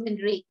turnover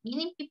rate,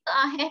 meaning people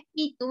are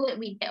happy to work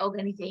with that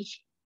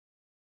organization.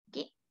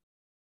 Okay.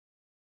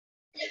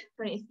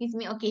 Sorry, excuse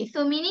me. Okay,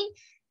 so meaning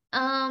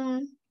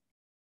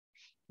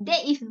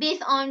that is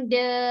based on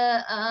the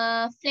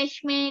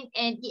Flashman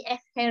and E.F.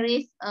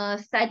 Harris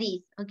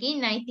studies. Okay,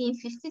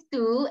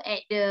 1962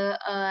 at the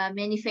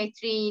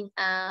manufacturing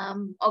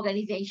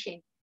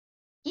organization.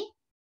 Okay.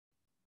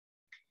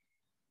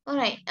 All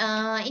right.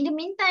 In the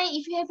meantime,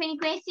 if you have any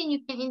question,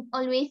 you can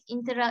always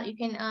interrupt. You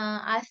can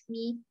ask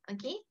me.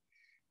 Okay.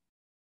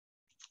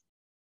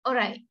 All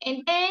right.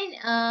 And then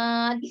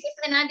this is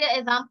another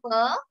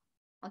example.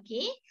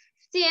 Okay.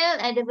 Still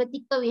at the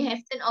vertical we have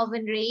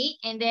turnover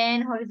rate, and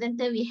then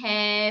horizontal we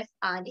have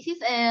this is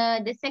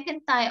the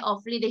second type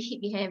of leadership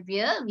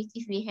behavior, which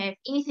is we have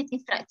initiative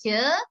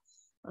structure.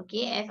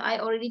 Okay, as I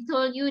already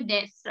told you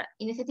that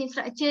initiative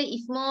structure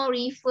is more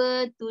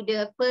refer to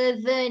the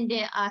person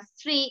that are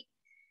strict,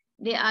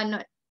 they are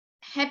not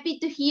happy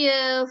to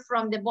hear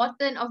from the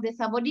bottom of the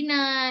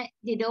subordinate,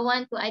 they don't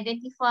want to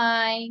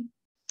identify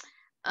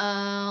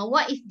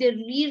what is the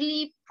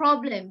really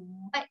problem,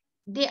 but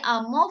they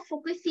are more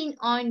focusing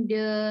on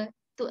the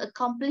to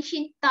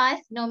accomplishing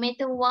task no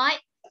matter what.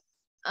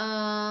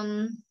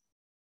 In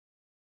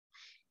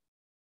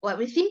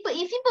simple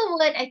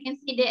word, I can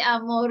say they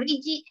are more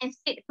rigid and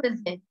strict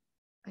person.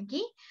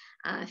 Okay.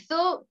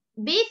 So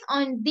based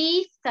on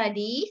these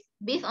studies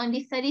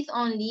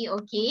only,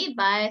 okay,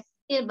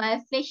 still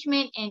by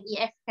Flashman and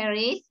E.F.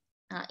 Harris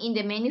in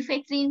the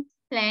manufacturing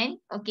plant,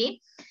 okay.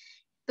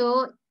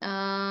 So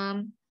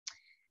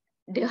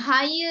the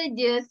higher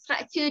the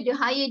structure, the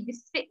higher the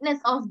strictness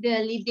of the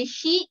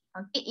leadership,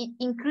 okay, it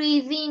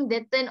increasing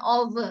the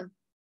turnover.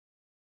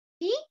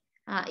 See,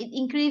 it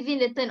increasing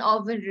the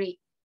turnover rate.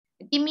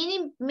 Okay,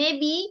 meaning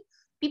maybe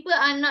people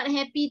are not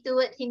happy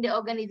towards in the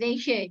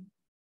organization.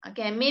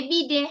 Okay,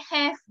 maybe they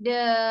have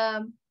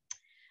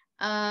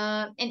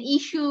an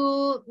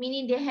issue,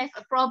 meaning they have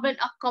a problem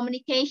of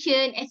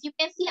communication. As you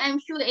can see, I'm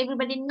sure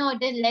everybody know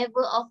the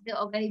level of the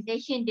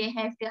organization. They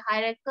have the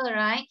hierarchy,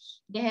 right?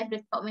 They have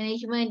the top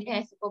management, they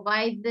have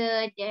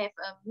supervisor, they have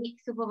a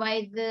mixed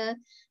supervisor,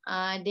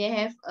 they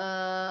have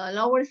a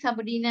lower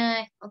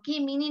subordinate.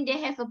 Okay, meaning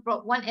they have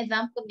one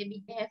example,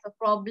 maybe they have a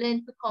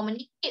problem to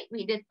communicate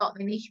with the top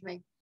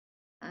management.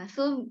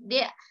 So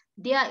their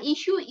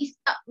issue is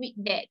stuck with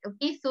that.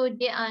 Okay, so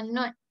they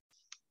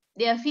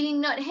are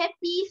feeling not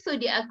happy, so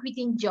they are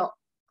quitting job.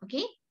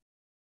 Okay,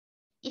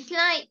 it's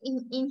like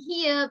in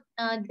here,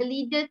 the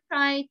leader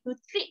try to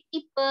treat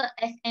people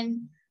as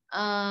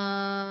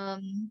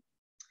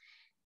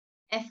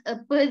a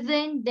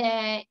person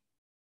that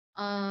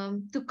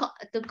to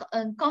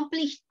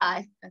accomplish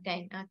task,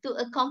 okay, to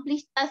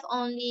accomplish task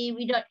only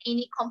without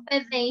any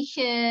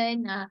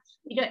compensation,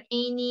 without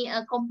any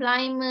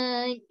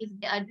compliment if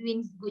they are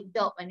doing good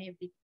job and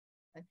everything.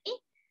 Okay,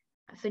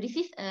 so this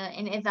is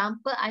an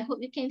example. I hope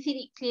you can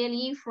see it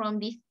clearly from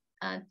these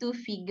two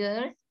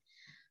figures.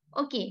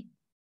 Okay,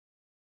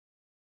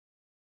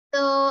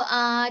 so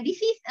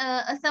this is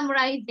a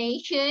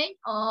summarization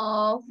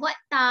of what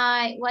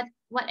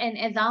an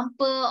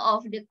example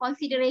of the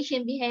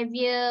consideration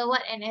behavior,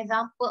 what an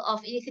example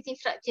of initiative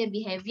structure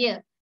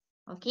behavior.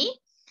 Okay,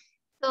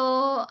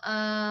 so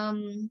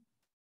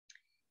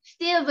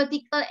still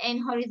vertical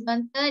and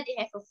horizontal, they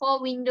have a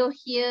 4 window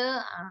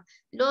here.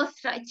 Low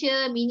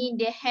structure meaning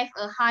they have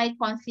a high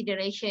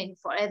consideration.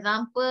 For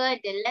example,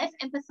 the less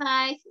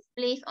emphasis is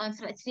placed on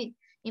structured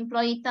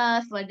employee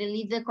tasks, while the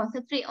leader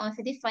concentrate on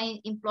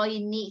satisfying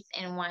employee needs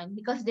and wants,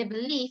 because they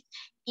believe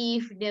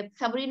if the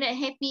subordinate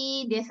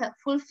happy, they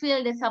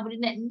fulfill the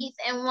subordinate needs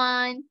and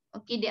wants.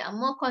 Okay, they are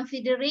more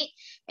considerate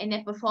and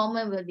their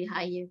performance will be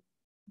higher.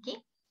 Okay.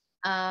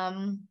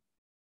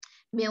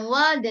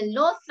 Meanwhile, the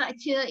low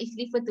structure is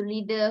referred to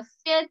leader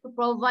fail to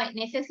provide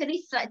necessary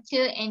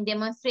structure and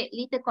demonstrate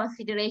little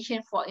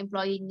consideration for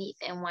employee needs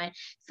and wants.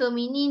 So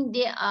meaning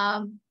they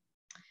are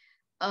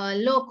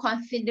low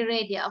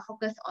considerate, they are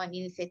focused on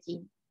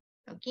initiative.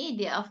 Okay,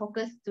 they are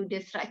focused to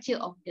the structure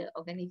of the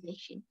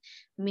organization.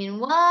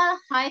 Meanwhile,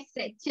 high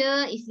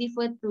structure is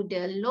referred to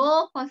the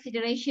low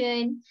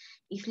consideration.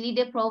 If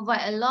leader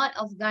provide a lot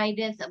of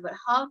guidance about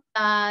how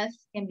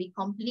tasks can be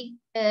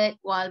completed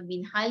while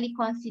being highly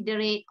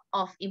considerate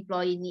of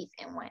employee needs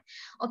and wants.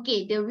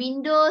 Okay, the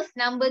windows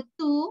number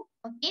 2,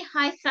 okay,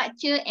 high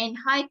structure and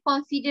high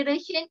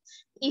consideration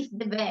is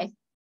the best.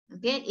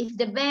 Okay, it's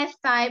the best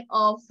type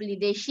of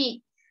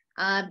leadership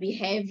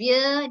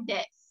behavior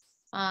that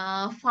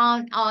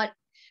found out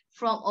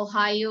from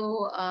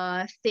Ohio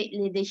state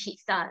leadership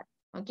style.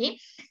 Okay,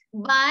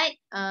 but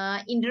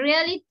in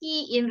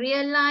reality, in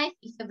real life,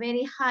 it's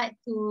very hard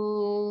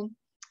to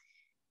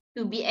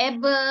be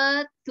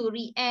able to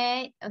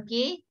react.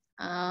 Okay,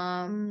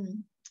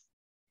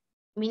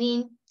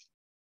 meaning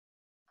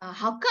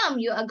how come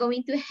you are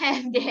going to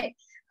have that?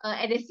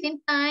 At the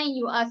same time,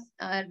 you are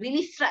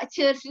really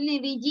structured, really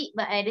rigid,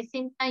 but at the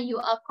same time, you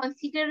are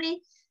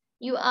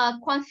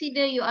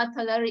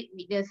tolerate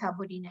with the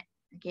subordinate.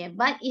 Okay,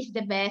 but it's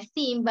the best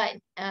thing, but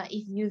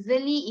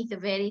it's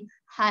very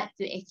hard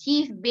to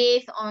achieve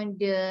based on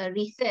the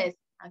research.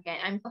 Okay,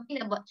 I'm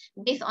talking about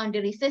based on the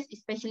research,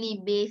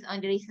 especially based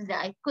on the research that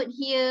I put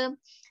here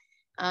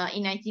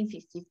in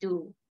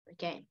 1952.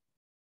 Okay,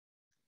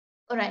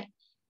 all right.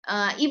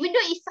 Even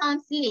though it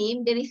sounds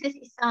lame, the research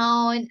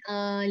sound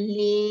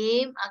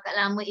lame, agak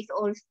lama, it's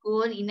old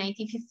school in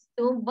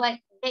 1952, but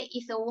there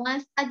is a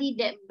one study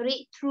that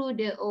break through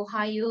the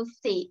Ohio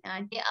state.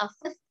 There are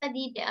first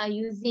study that are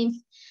using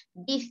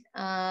this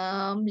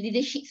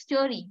leadership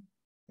theory.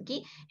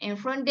 Okay, and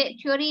from that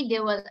theory,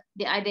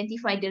 they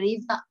identify the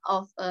result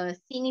of a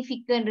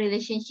significant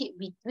relationship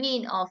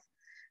between of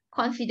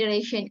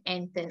consideration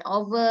and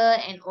turnover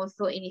and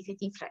also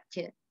initiative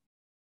structure.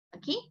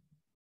 Okay.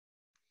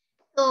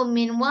 So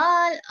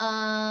meanwhile,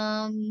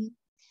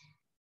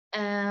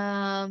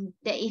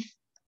 there is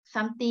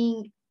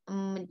something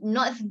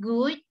not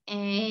good,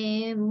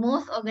 and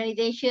most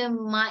organization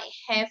might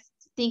have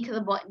to think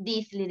about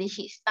this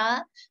leadership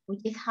style,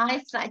 which is high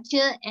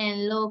structure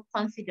and low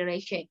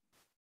consideration.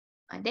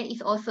 That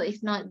is also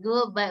is not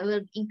good, but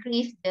will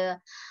increase the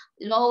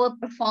lower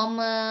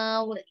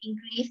performer, will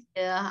increase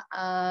the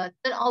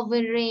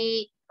turnover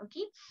rate.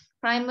 Okay.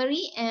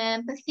 Primary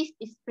emphasis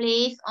is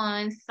placed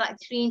on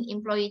structuring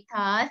employee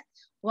tasks,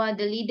 while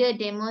the leader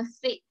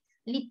demonstrates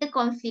little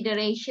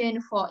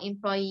consideration for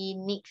employee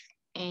needs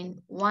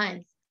and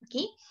wants.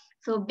 Okay,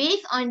 so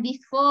based on these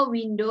 4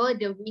 windows,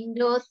 the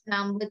windows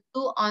number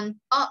 2 on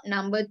top,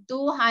 number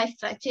 2 high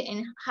structure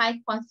and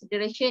high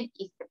consideration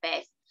is the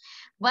best.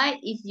 But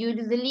it's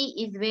usually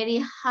is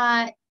very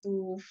hard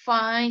to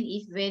find.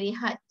 It's very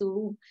hard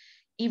to,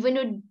 even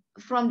though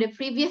from the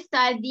previous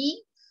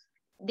study,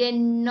 they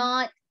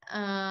not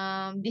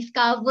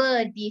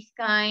discover this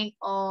kind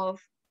of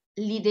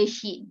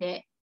leadership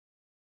that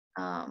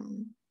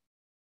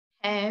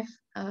have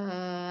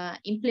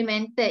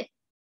implemented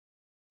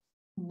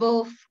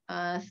both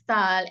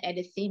style at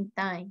the same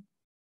time.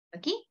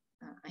 Okay,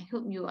 I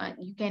hope you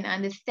can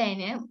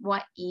understand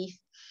what is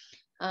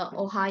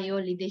Ohio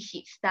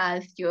leadership style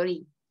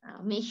theory.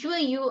 Make sure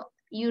you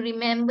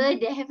remember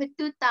they have a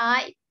 2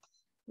 types,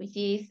 which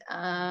is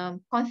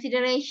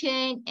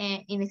consideration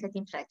and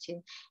initiative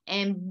structure,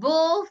 and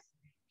both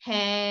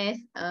has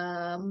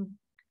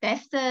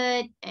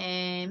tested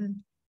and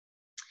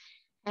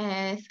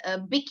has a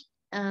big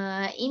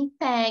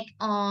impact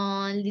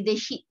on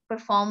leadership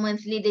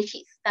performance,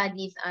 leadership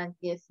studies are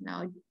just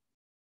now.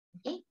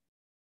 Okay.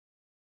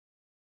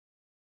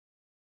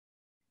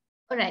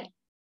 All right.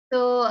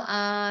 So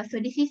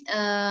this is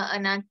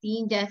another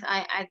thing. Just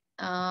I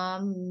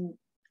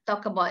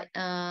talk about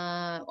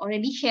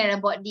already share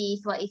about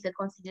this. What is the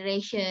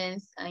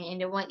considerations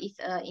and then what is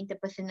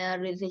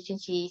interpersonal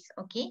relationships?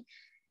 Okay.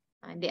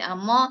 They are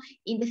more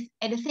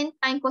at the same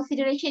time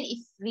consideration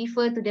is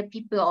refer to the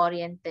people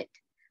oriented.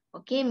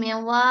 Okay.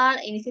 Meanwhile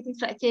initiative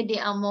structure they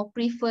are more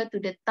prefer to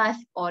the task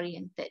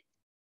oriented.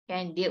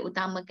 Kan dia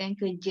utamakan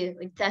kerja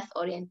task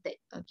oriented.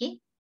 Okay.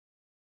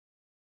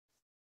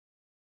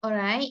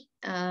 Alright.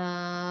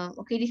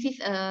 Okay, this is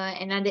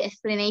another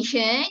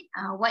explanation.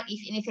 What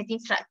is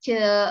initiative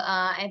structure?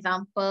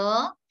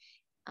 Example.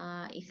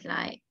 It's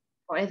like,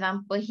 for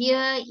example,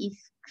 here is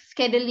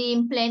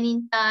scheduling,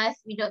 planning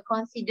tasks without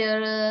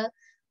consider,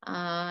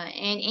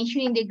 and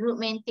ensuring the group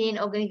maintain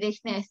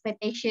organizational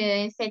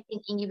expectations,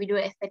 setting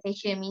individual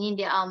expectation, meaning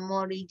they are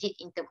more rigid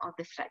in terms of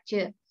the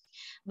structure.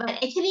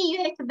 But actually, you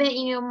have to bear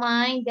in your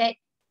mind that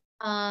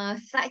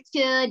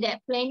structure,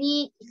 that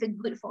planning is a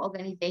good for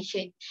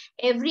organization.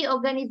 Every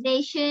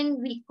organization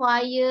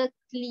require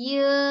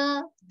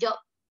clear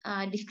job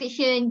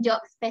description,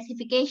 job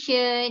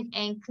specification,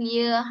 and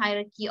clear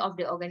hierarchy of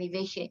the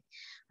organization.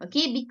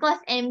 Okay, because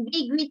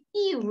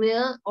ambiguity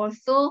will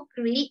also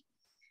create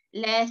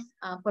less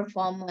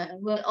performance,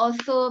 will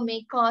also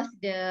may cause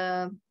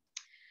the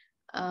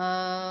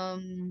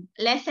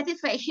less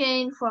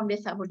satisfaction from the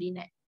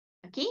subordinate.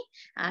 Okay,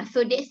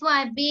 so that's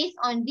why based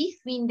on this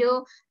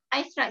window,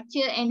 high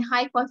structure and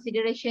high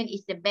consideration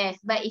is the best,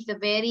 but it's a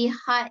very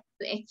hard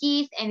to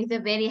achieve and it's a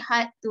very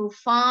hard to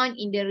find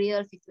in the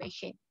real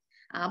situation.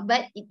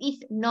 But it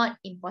is not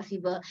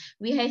impossible.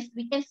 We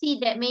can see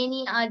that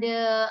many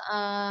other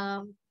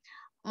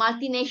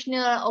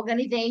multinational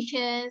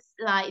organizations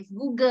like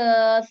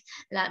Google,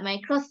 like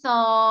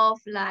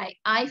Microsoft, like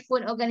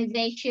iPhone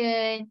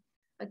organization,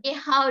 okay,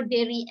 how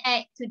they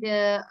react to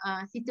the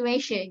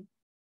situation.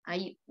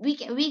 I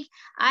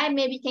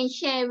maybe can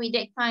share with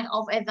that kind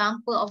of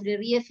example of the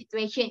real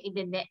situation in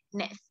the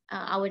next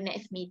our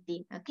next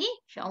meeting. Okay,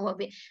 inshallah,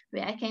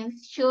 where I can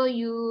show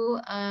you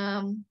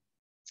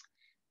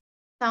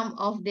some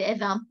of the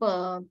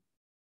example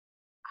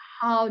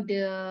how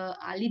the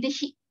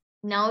leadership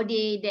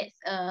nowadays that's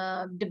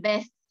the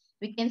best.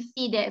 We can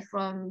see that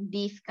from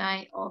this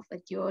kind of a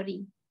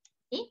theory.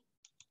 Okay.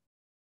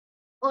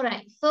 All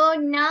right. So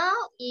now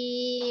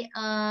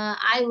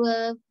I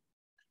will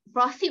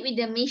proceed with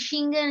the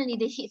machine gun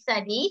leadership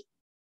studies.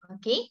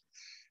 Okay.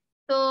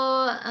 So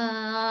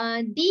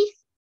this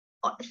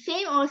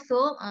same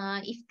also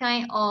is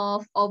kind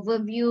of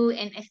overview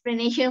and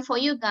explanation for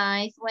you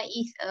guys. What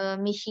is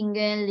machine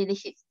gun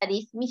leadership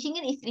studies? Machine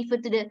gun is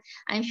referred to the,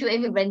 I'm sure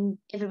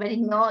everybody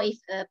know,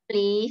 it's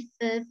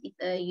places, it's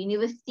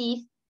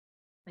universities.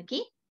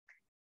 Okay.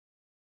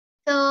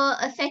 So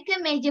a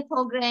second major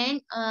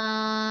program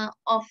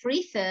of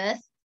research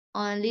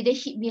on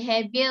leadership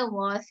behavior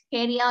was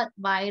carried out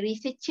by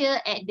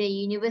researcher at the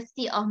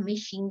University of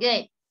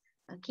Michigan.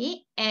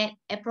 Okay, at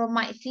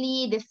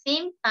approximately the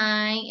same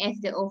time as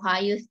the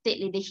Ohio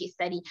State Leadership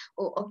Study.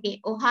 Oh,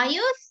 okay.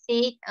 Ohio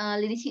State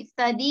Leadership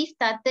Study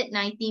started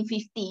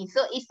 1950,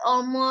 so it's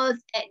almost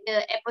at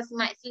the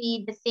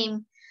approximately the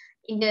same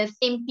in the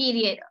same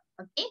period.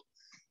 Okay,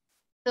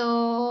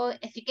 so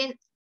as you can,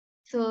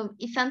 so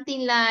it's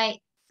something like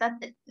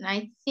started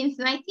since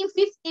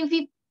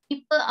 1950.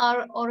 People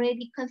are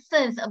already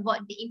concerned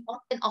about the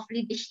importance of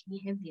leadership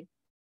behavior.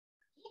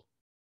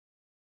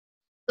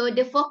 So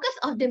the focus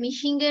of the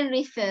machine gun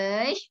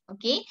research,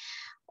 okay,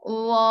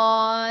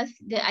 was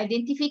the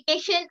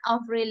identification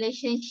of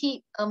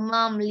relationship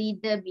among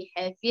leader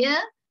behavior,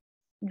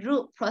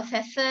 group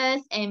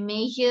processes, and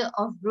measure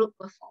of group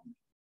performance.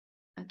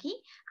 Okay,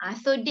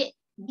 so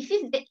this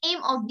is the aim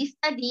of this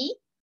study.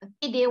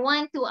 Okay, they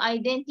want to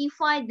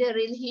identify the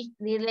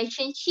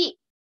relationship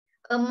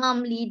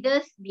among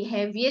leaders'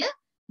 behavior,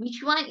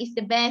 which one is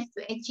the best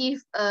to achieve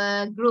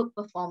group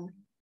performance.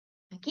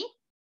 Okay.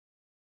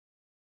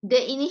 The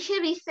initial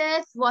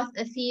research was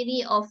a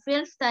series of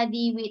field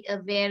study with a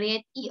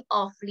variety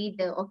of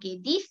leaders. Okay,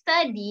 this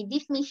study,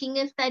 this machine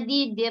gun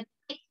study, they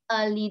pick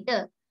a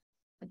leader.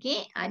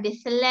 Okay, they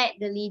select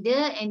the leader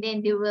and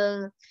then they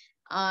will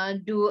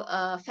do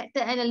a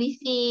factor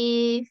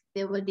analysis.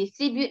 They will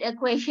distribute a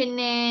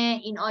questionnaire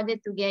in order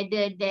to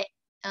gather that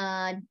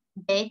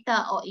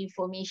data or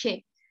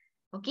information.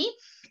 Okay,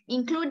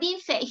 including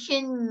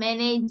section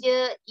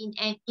manager in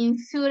an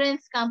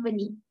insurance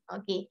company.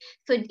 Okay,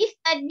 so this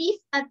study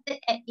started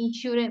at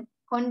insurance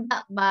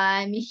conduct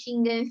by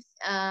Michigan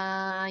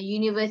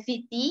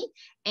University,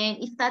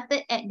 and it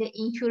started at the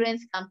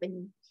insurance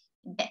company.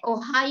 At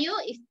Ohio,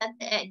 it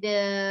started at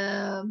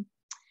the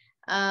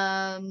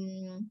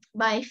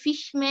by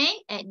Fishman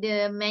at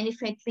the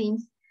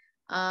manufacturing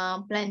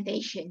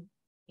plantation.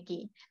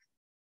 Okay,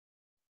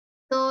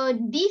 so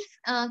this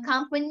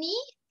company,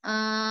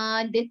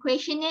 the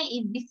questionnaire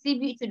is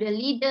distributed to the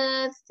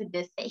leaders, to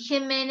the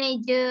section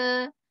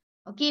manager,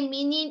 Okay,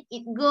 meaning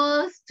it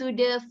goes to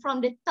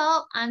from the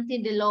top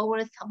until the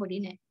lower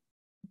subordinate.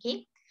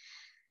 Okay.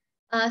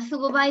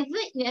 Supervisor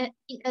in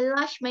a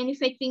large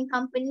manufacturing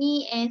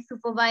company and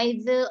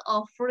supervisor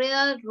of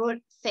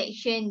railroad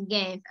section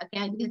gangs.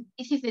 Okay,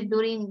 this is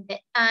during that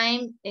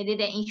time,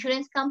 the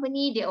insurance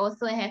company, they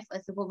also have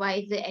a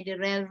supervisor at the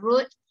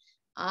railroad.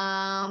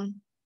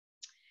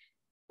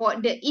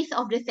 For the east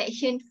of the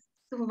section,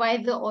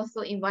 supervisor also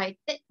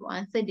invited to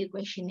answer the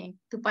questionnaire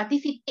to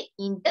participate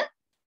in the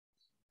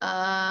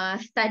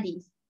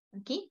studies.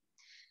 Okay.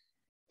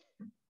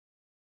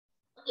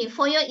 Okay,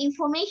 for your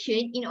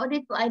information, in order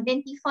to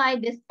identify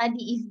the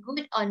study is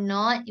good or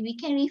not, we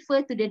can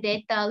refer to the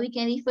data, we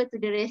can refer to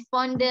the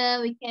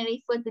respondent, we can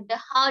refer to the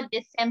how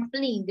the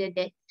sampling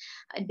the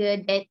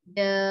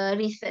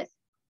research.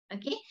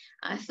 Okay,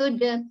 so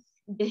the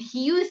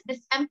use the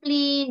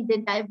sampling,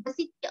 the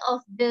diversity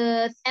of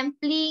the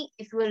sampling,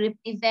 it will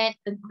represent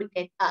a good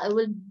data. It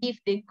will give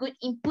the good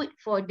input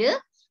for the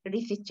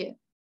researcher.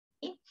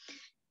 Okay.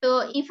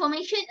 So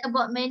information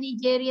about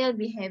managerial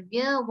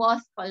behavior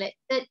was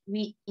collected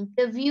with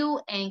interview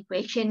and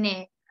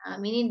questionnaire,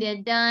 meaning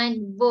they're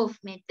done both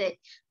method,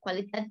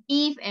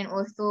 qualitative and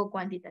also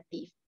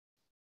quantitative.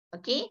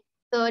 Okay,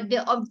 so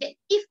the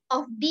objective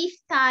of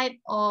this type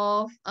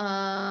of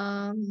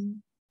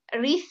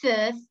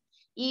research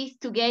is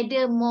to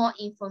gather more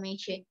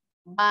information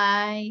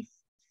by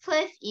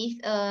first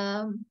is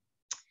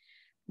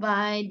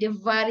by the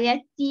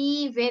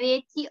variety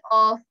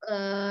of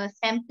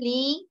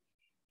sampling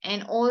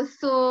and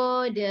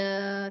also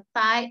the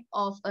type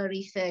of a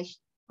research.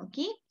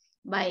 Okay,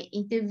 by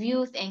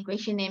interviews and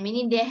questionnaire,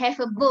 meaning they have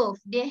a both.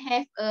 They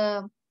have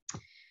a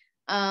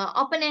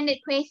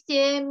open-ended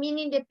question,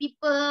 meaning the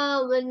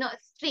people will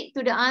not straight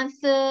to the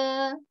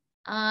answer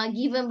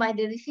given by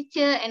the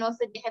researcher, and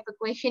also they have a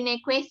questionnaire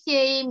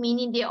question,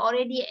 meaning they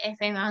already have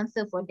an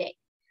answer for that.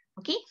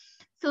 Okay,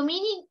 so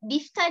meaning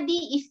this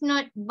study is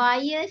not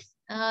biased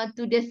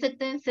to the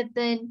certain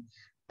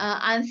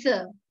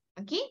answer.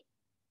 Okay.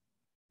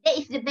 That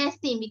is the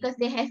best thing because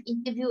they have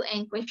interview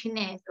and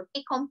questionnaires.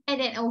 Okay, compared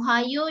in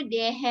Ohio,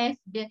 they have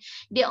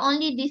they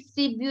only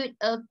distribute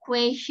a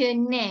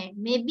questionnaire.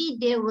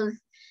 Maybe during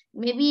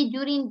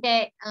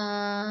that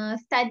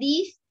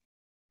studies,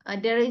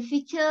 the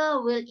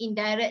researcher will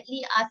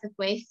indirectly ask a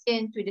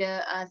question to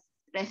the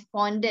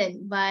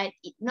respondent, but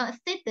it's not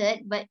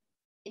stated, but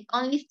it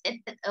only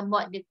stated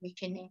about the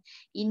questionnaire.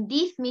 In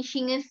these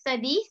Michigan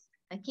studies,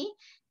 okay,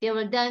 they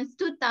will done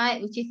two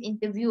types, which is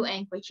interview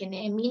and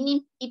questionnaire,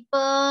 meaning people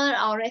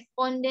or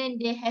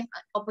respondent, they have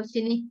an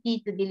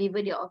opportunity to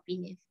deliver their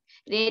opinions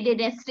rather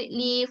than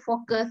strictly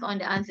focus on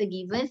the answer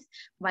given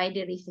by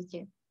the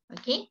researcher.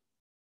 Okay.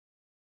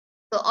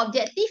 So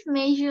objective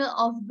measure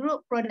of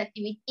group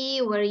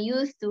productivity were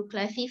used to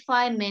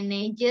classify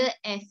manager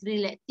as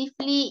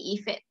relatively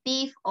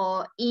effective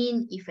or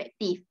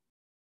ineffective.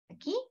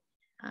 Okay.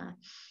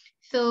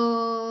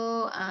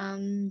 So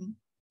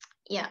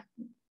yeah,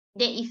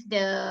 that is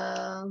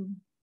the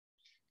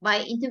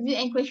by interview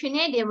and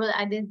questionnaire, they will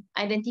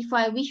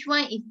identify which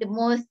one is the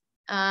most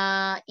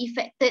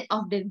affected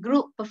of the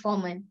group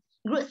performance.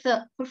 Group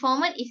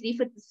performance is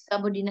referred to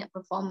subordinate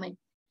performance.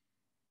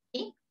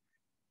 Okay.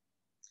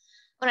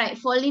 Alright,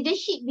 for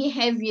leadership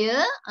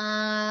behavior,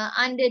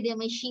 under the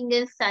machine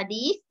learning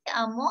studies, they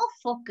are more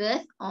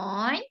focused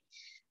on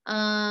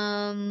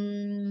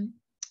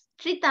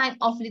three types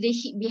of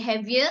leadership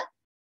behavior,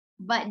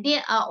 but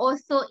they are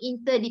also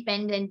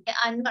interdependent. They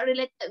are not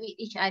related with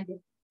each other.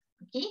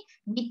 Okay,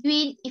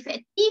 between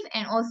effective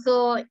and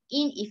also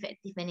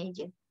ineffective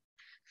manager.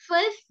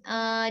 First,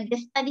 the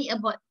study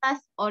about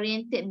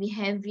task-oriented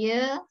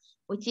behavior,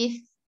 which is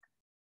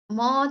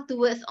more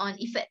towards on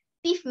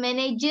effective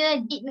manager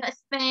did not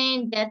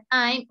spend their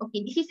time.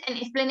 Okay, this is an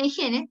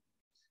explanation.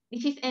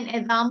 This is an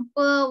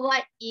example.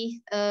 What is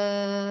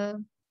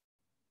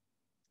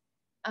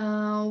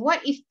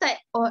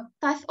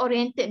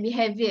task-oriented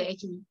behavior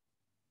actually?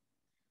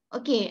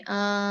 Okay,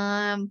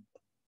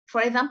 for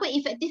example,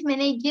 effective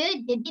manager,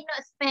 they did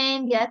not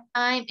spend their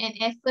time and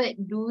effort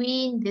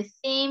doing the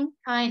same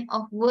kind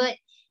of work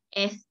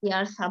as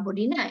their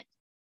subordinate.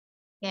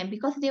 Yeah,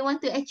 because they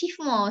want to achieve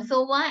more.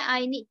 So why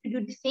I need to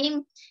do the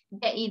same?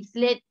 That is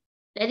let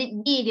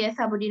it be their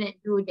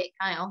subordinate do that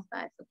kind of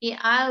task. Okay,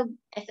 as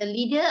a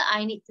leader,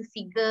 I need to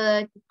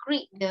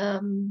create the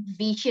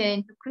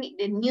vision, to create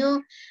the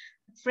new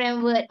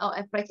framework or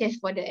approaches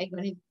for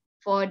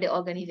the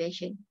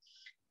organization.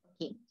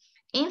 Okay.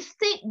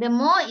 Instead, the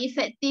more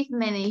effective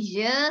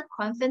manager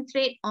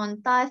concentrate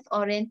on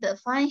task-oriented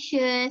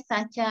functions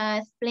such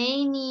as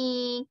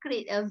planning,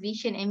 create a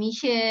vision and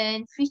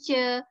mission,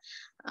 future,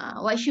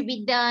 what should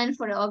be done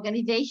for the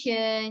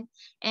organization,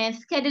 and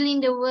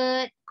scheduling the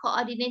work,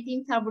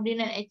 coordinating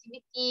subordinate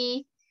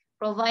activities,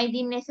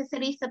 providing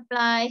necessary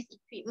supplies,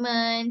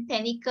 equipment,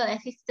 technical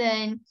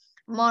assistance.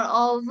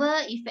 Moreover,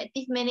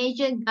 effective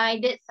manager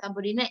guided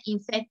subordinate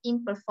in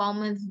setting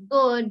performance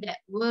goals that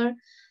were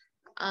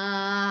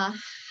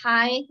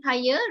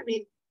higher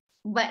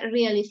but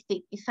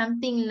realistic. It's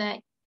something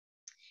like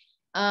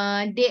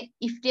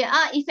if they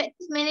are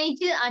effective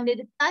manager under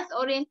the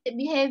task-oriented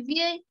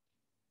behavior,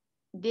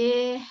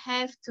 they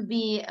have to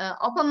be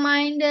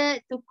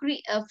open-minded to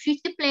create a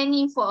future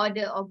planning for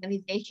the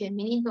organization,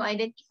 meaning to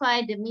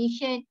identify the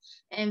mission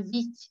and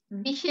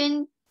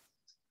vision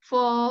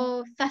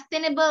for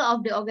sustainable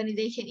of the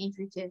organization in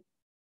future.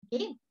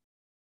 Okay.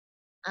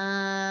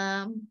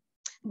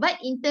 But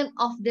in terms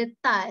of the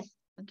task,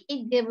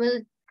 okay, they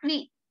will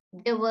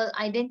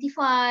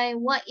identify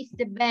what is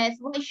the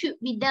best, what should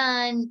be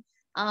done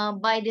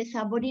by the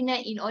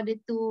subordinate in order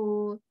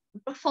to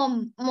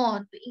perform more,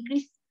 to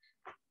increase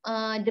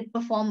the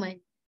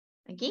performance.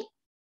 Okay.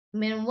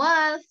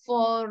 Meanwhile,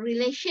 for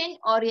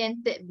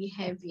relation-oriented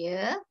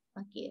behavior,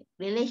 okay,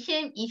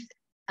 relation is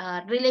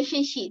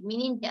relationship,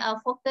 meaning they are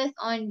focused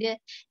on to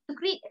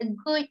create a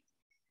good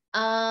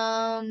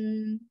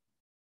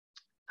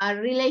a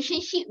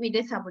relationship with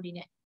the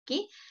subordinate.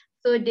 Okay,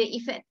 so the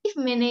effective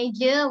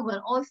manager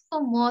will also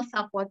more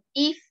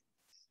supportive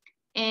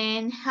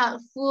and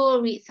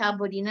helpful with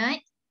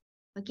subordinate.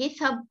 Okay,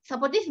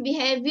 supportive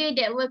behavior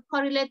that were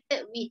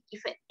correlated with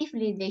effective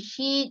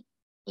leadership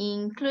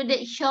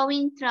included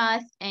showing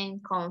trust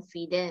and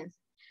confidence.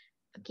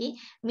 Okay,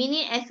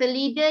 meaning as a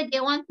leader,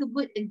 they want to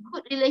build a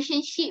good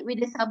relationship with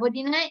the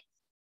subordinate.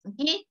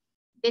 Okay,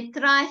 they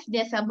trust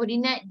their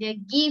subordinate. They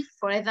give,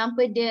 for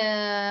example, they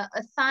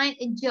assign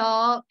a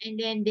job and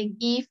then they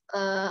give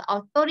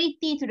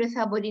authority to the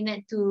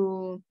subordinate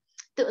to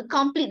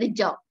complete the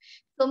job.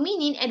 So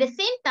meaning at the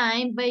same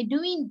time, by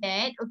doing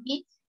that,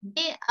 okay,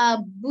 they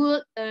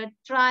build a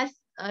trust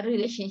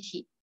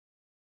relationship.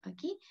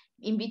 Okay,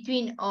 in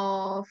between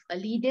of a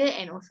leader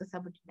and also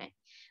subordinate.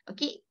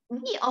 Okay,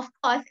 we of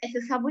course as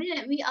a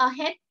subordinate, we are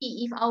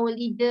happy if our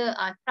leader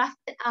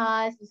trusted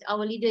us, if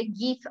our leader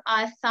gives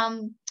us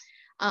some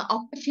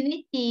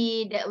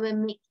opportunity that will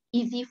make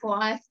easy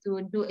for us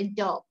to do a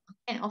job.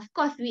 And of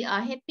course we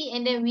are happy,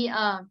 and then we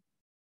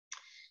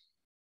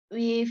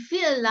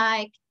feel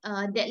like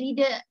that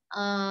leader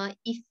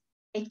is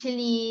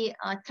actually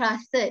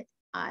trusted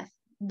us,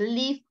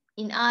 believe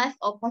in us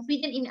or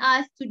confident in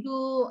us to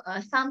do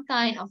some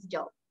kind of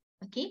job.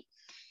 Okay,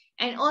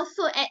 and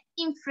also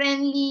acting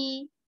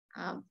friendly,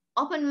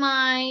 open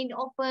mind,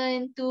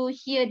 open to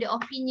hear the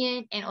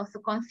opinion, and also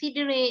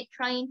considerate,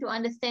 trying to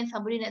understand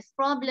subordinates'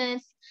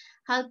 problems,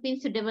 helping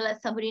to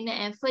develop subordinate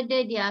and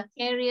further their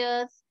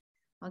careers.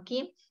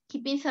 Okay,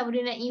 keeping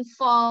subordinate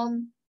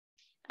informed,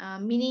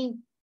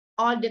 meaning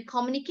all the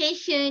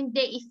communication,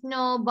 there is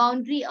no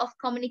boundary of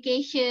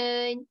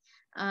communication.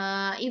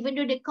 Even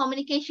though the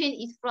communication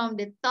is from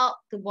the top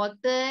to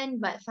bottom,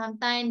 but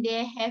sometimes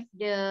they have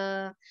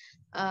the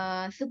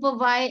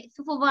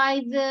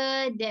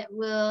supervisor that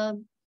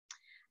will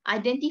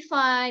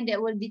identify,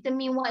 that will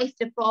determine what is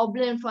the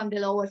problem from the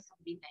lower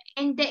subordinate.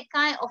 And that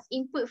kind of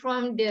input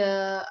from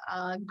the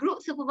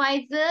group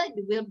supervisor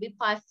will be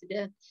passed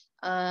to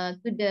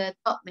the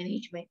top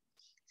management.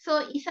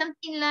 So it's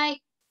something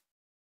like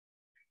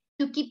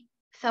to keep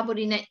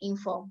subordinate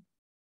informed.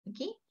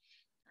 Okay.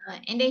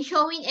 And then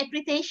showing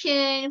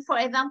appreciation, for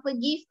example,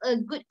 give a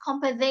good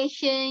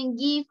compensation,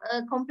 give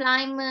a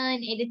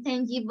compliment, either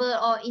tangible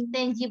or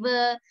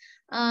intangible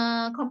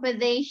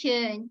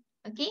compensation.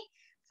 Okay.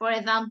 For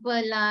example,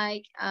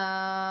 like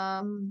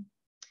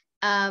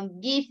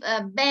give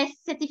a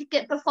best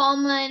certificate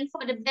performance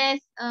for the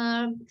best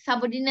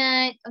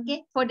subordinate.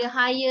 Okay. For the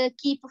higher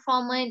key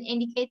performance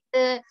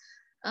indicator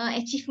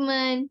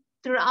achievement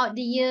throughout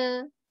the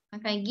year.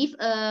 Okay, give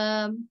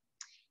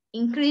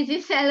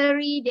increases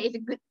salary. That is a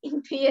good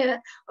thing here.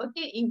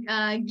 Okay,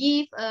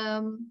 give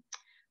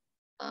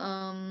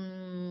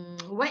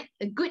what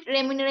a good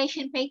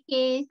remuneration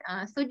package.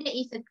 So that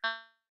is a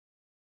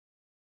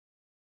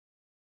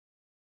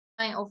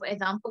kind of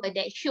example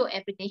that show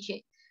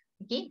appreciation.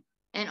 Okay.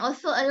 And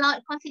also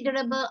allowed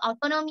considerable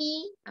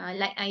autonomy.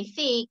 Like I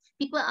say,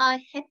 people are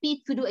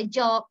happy to do a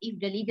job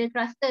if the leader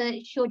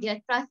trusted, show their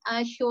trust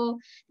us, show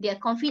their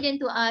confidence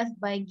to us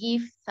by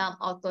give some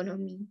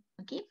autonomy.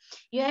 Okay,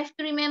 you have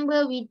to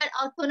remember, without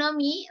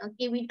autonomy,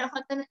 okay, without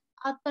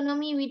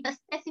autonomy, without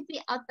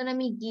specific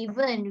autonomy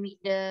given with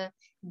the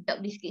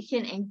job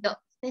description and job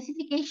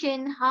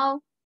specification,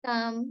 how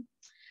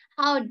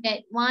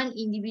that one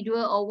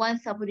individual or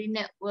one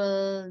subordinate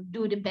will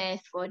do the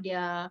best for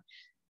their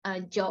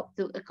job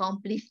to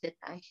accomplish the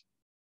task.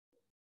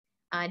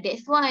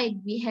 That's why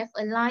we have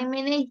a line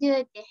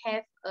manager. They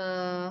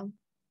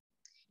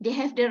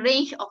have the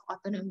range of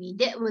autonomy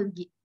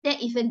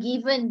that is a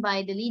given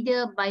by the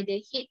leader, by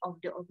the head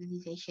of the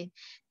organization,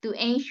 to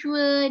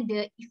ensure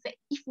the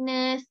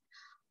effectiveness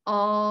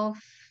of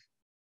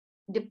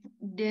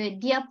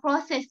their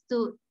process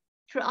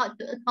throughout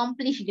to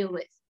accomplish the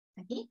works.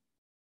 Okay,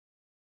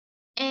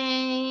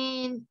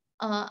 and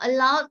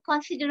allowed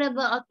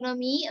considerable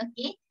autonomy.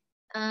 Okay,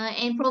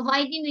 and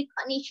providing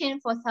recognition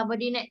for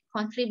subordinate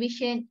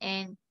contribution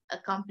and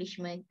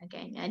accomplishment.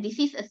 Okay, this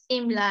is the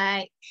same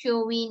like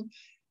showing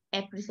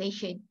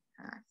appreciation.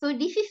 So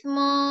this is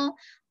more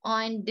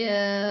on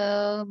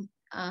the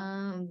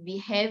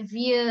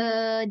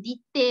behavior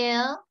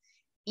detail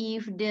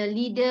if the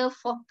leader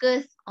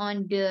focus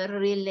on the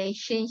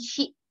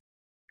relationship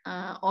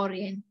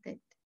oriented.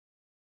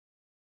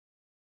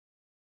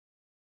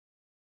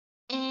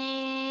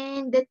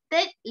 And the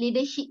third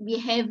leadership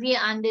behavior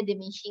under the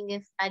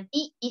Michigan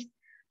study is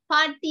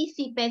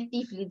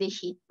participative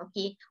leadership.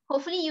 Okay,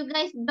 hopefully you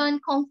guys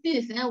don't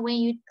confuse when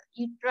you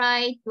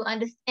try to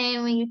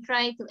understand, when you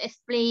try to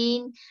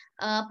explain.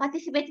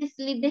 Participative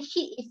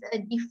leadership is a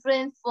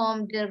different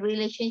from the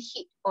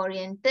relationship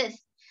oriented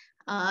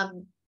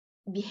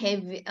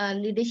behavior,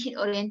 leadership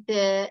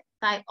oriented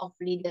type of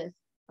leaders.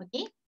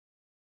 Okay,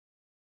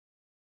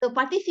 so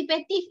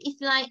participative is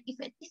like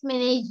effective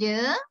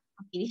manager.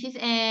 Okay, this is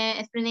an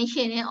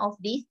explanation of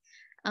this.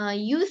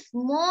 Use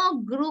more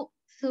group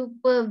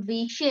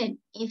supervision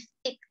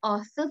instead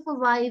of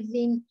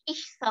supervising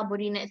each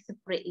subordinate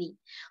separately.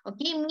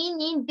 Okay,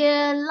 meaning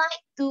they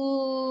like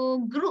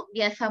to group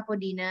their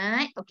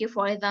subordinate. Okay,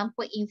 for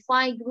example, in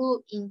 5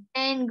 group, in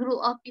 10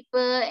 group of people,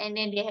 and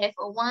then they have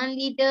a one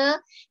leader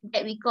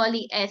that we call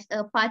it as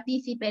a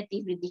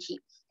participative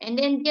leadership. And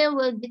then they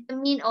will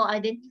determine or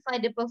identify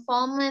the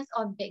performance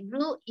of that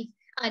group. If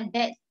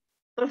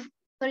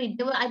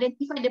they will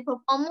identify the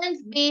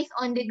performance based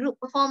on the group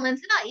performance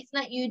lah. It's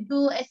like you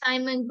do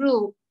assignment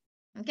group.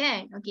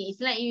 Okay,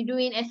 it's like you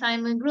doing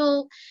assignment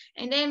group,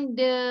 and then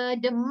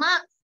the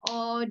marks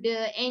or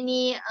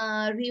any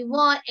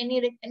reward, any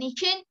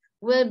recognition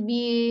will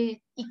be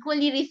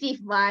equally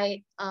received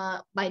by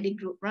the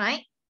group,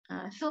 right?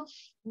 So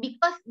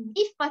because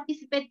this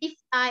participative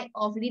type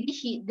of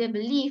leadership, they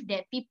believe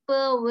that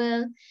people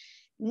will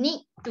need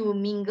to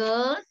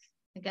mingle,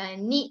 okay,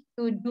 need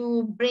to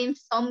do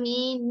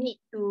brainstorming,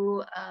 need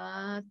to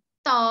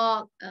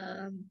talk,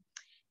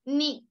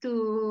 need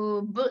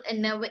to build a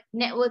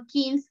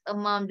networking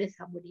among the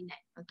subordinate.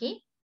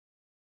 Okay,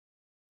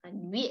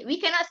 we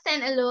cannot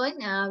stand alone.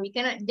 We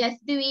cannot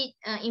just do it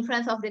in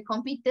front of the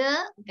computer.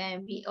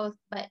 Okay,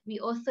 but we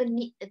also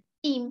need a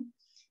team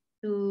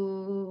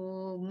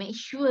to make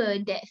sure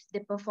that the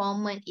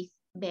performance is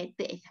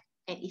better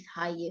and is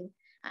higher.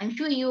 I'm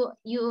sure you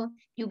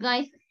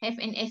guys have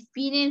an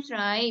experience,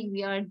 right?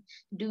 We are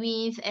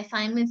doing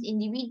assignments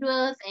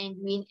individuals and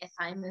doing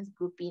assignments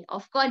grouping.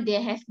 Of course,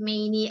 they have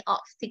many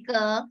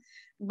obstacles,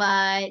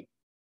 but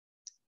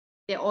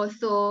they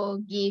also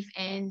give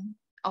an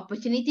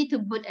opportunity to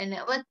build a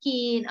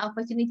networking,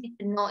 opportunity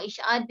to know each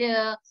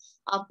other,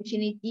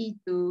 opportunity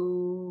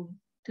to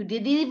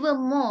deliver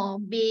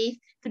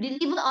to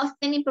deliver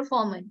outstanding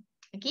performance.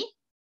 Okay.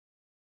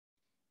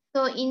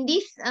 So in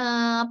this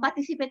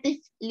participative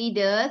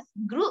leaders,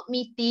 group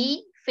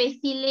meeting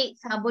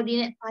facilitates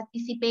subordinate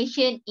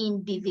participation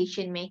in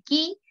decision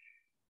making,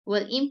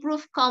 will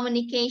improve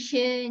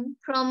communication,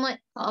 promote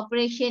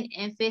cooperation,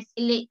 and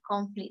facilitate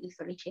conflict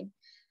resolution.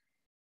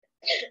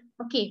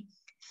 Okay,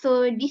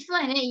 so this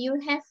one you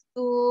have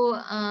to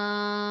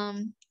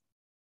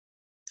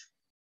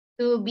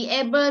be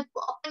able to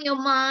open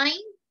your mind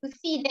to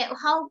see that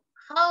how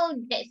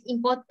that's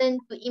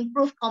important to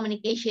improve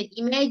communication.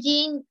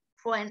 Imagine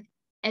for an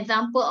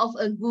example of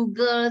a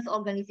Google's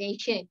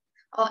organization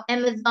or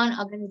Amazon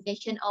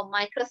organization or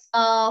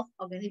Microsoft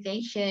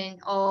organization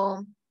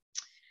or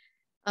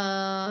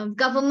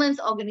government's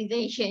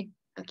organization.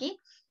 Okay,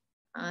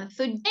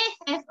 so they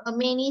have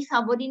many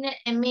subordinate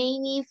and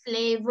many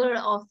flavor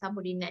of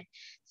subordinate.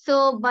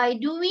 So by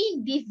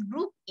doing this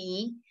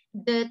grouping,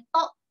 the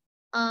top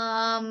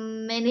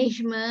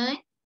management,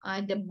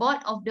 the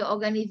board of the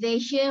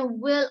organization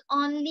will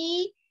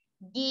only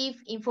give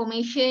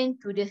information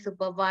to the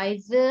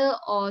supervisor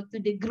or to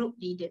the group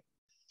leader.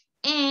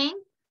 And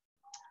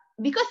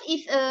because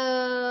it's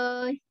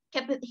a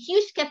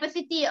huge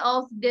capacity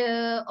of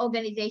the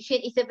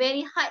organization, it's a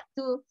very hard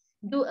to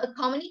do a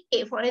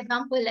communicate. For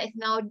example, like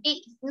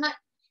nowadays, not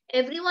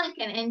everyone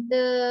can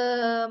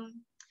enter.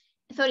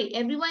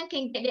 Everyone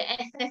can get the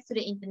access to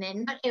the internet.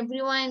 Not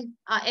everyone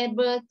are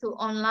able to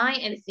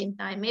online at the same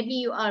time. Maybe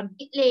you are a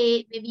bit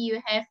late. Maybe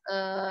you have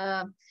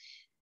a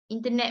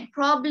internet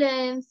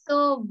problem.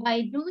 So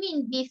by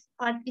doing this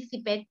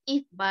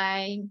participative,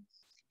 by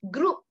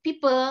group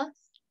people,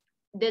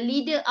 the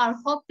leader are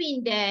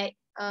hoping that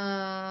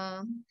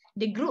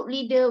the group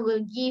leader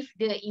will give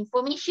the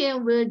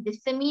information, will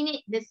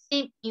disseminate the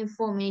same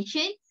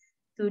information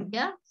to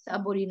their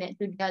subordinate,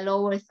 to their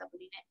lower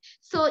subordinate.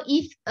 So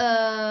if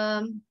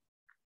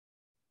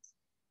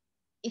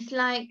it's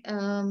like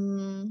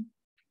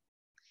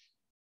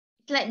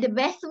the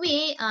best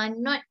way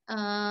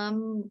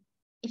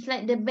it's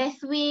like the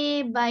best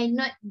way by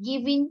not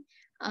giving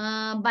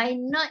by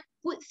not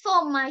put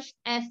so much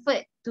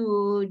effort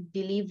to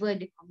deliver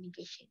the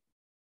communication.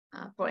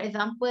 For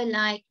example,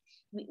 like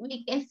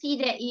we can see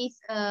that is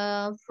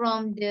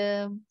from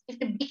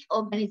it's a big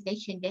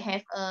organization. They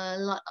have a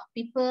lot of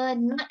people.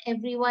 Not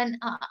everyone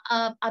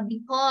are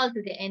being called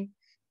to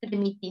the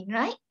meeting,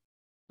 right?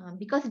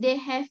 Because they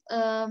have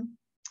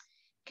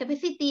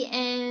capacity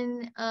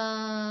and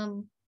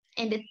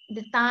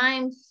the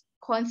times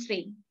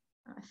constraint.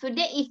 So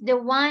that is the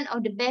one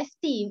of the best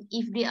team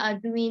if they are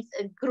doing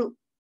a group.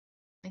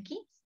 Okay.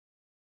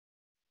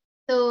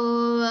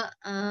 So,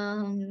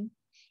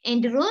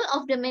 and the role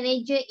of the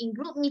manager in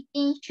group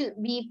meeting should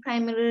be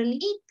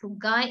primarily to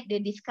guide the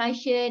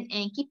discussion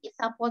and keep it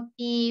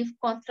supportive,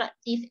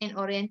 constructive, and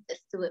oriented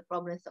toward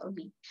problem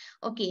solving.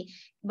 Okay,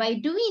 by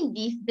doing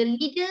this, the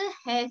leader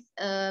has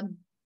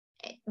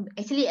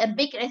actually a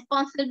big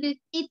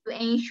responsibility to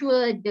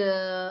ensure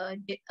the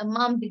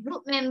among the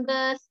group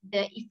members,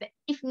 the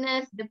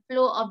effectiveness, the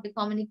flow of the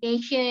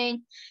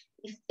communication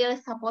is still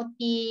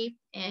supportive,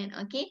 and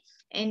okay,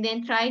 and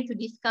then trying to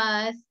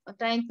discuss or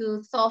trying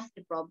to solve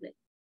the problem.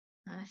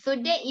 So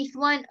that is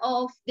one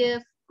of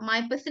the,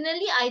 my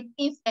personally, I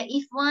think that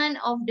is one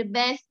of the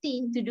best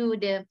thing to do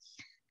the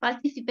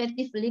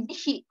participative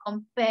leadership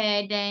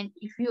compare than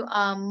if you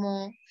are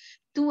more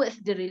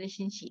towards the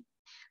relationship.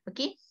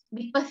 Okay,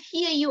 because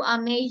here you are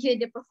measure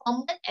the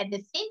performance, at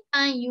the same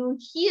time you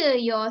hear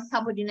your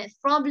subordinates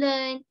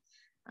problem.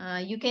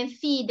 You can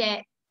see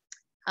that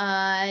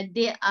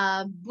they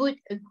are good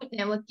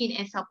networking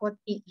and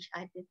supporting each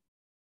other.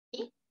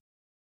 Okay.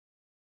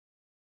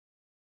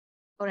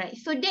 Alright,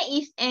 so that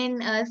is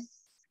an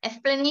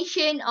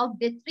explanation of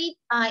the three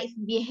types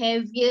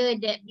behavior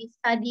that we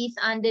studies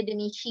under the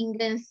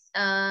Michigan's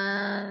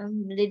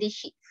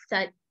leadership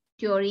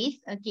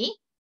theories. Okay.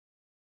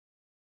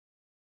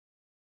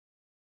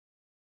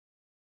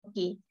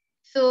 Okay.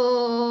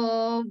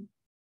 So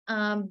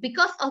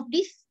because of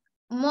this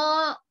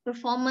more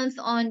performance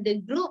on the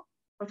group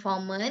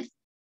performance,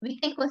 we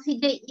can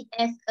consider it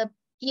as a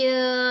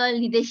peer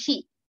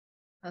leadership.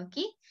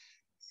 Okay.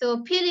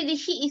 So peer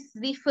leadership is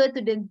referred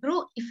to the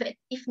group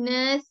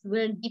effectiveness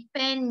will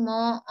depend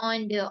more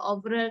on the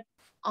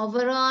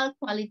overall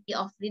quality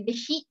of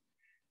leadership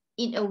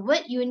in a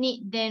work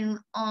unit than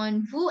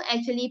on who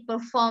actually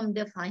perform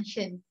the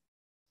function.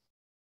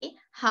 Okay.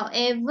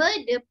 However,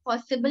 the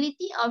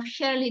possibility of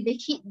shared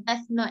leadership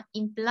does not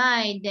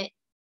imply that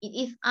it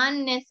is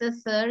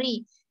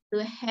unnecessary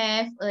to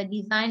have a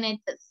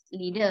designated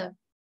leader.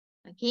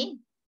 Okay.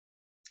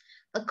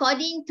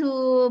 According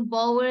to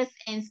Bowers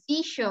and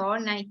Seashore,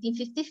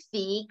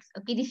 1956,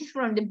 okay, this is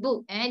from the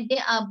book, and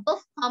there are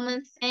both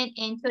common sense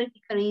and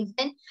theoretical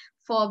reasons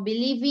for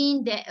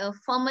believing that a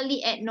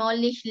formally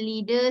acknowledged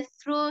leader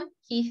through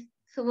his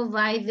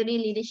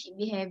supervisory leadership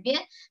behavior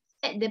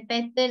set the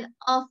pattern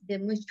of the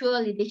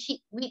mutual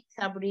leadership with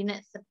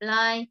subordinates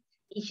supply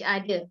each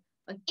other.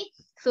 Okay,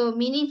 so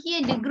meaning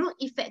here the group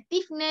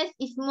effectiveness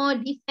is more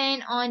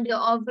depend on the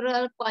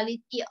overall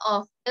quality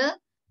of the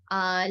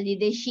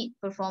leadership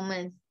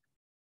performance.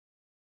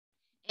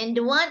 And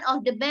one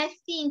of the best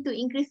thing to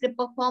increase the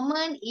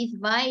performance is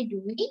by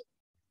doing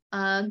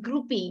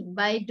grouping,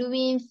 by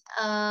doing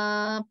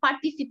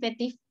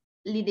participative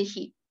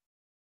leadership.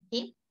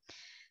 Okay.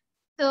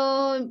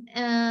 So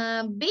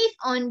based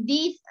on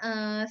these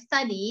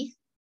studies,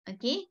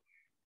 okay,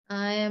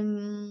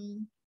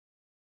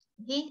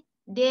 okay,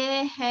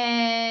 they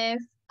have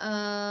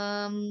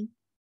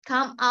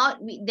come out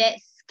with that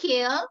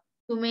scale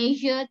to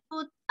measure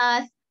two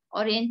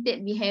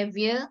task-oriented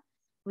behavior,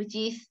 which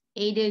is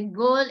either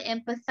goal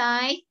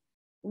emphasized,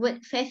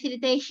 word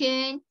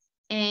facilitation,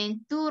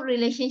 and two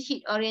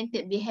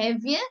relationship-oriented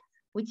behavior,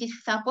 which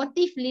is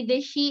supportive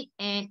leadership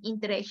and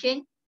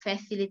interaction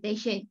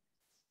facilitation.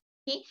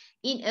 Okay,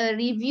 in a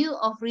review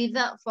of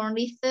results from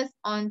research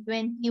on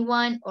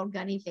 21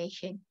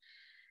 organizations.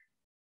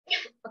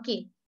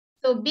 Okay,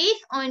 so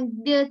based on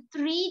the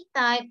three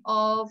type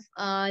of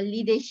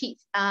leadership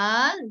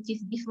style, which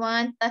is this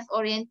one,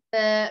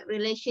 task-oriented,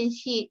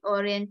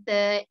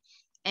 relationship-oriented,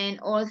 and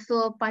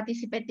also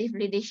participative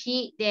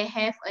leadership, they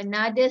have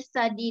another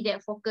study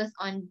that focus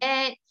on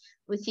that,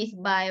 which is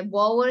by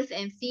Bowers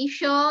and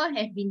Seashore,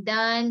 have been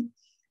done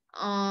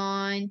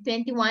on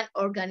 21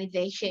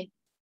 organizations.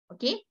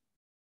 Okay,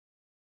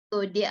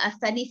 so there are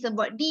studies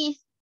about this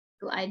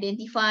to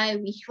identify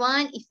which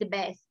one is the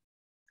best.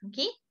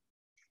 Okay.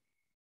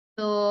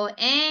 So,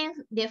 and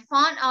they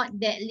found out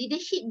that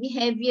leadership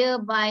behavior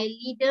by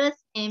leaders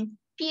and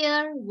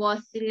peers was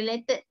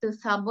related to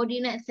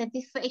subordinate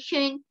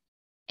satisfaction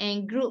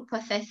and group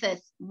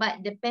processes,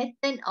 but the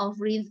pattern of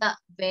result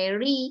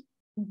very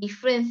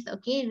different.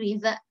 Okay,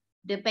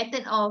 the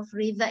pattern of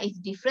result is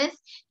different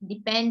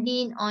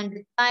depending on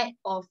the type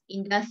of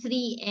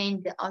industry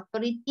and the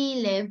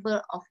authority level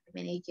of the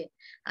manager.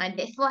 And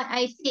that's what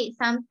I said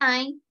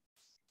sometimes.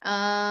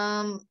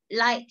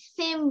 Like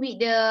same with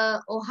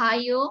the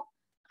Ohio,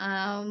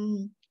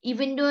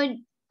 even though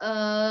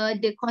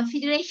the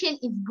consideration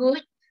is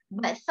good,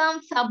 but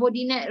some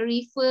subordinate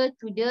refer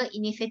to the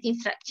initiative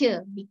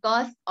structure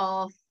because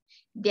of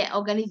their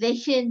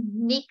organization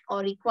need or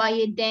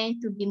require them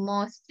to be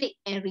more strict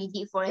and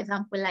rigid, for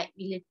example, like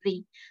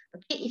military.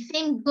 Okay, it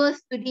same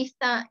goes to this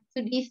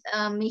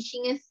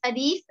Michigan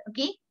studies.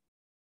 Okay,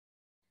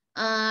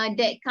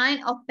 that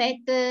kind of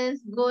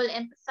patterns, goal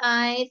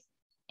emphasize,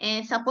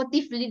 and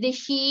supportive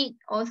leadership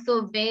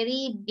also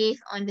vary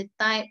based on the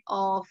type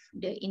of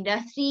the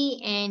industry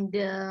and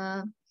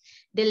the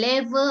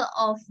level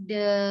of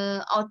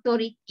the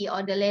authority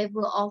or the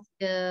level of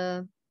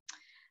the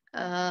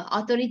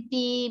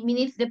Authority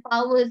means the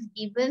powers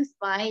given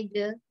by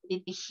the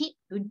leadership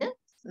to the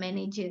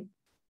manager.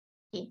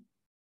 Okay.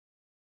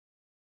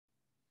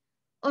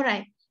 All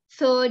right.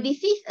 So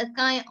this is a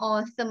kind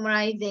of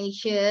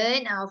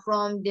summarization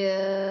from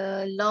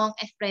the long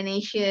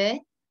explanation.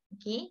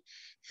 Okay.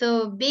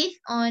 So based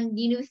on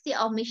the University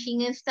of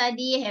Michigan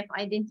study have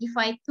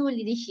identified two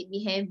leadership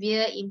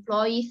behavior,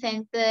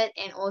 employee-centered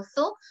and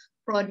also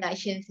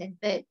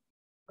production-centered.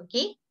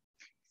 Okay.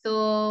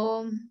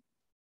 So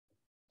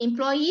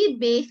employee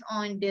based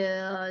on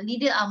the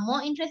leader are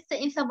more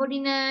interested in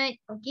subordinate.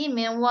 Okay.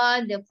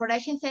 Meanwhile, the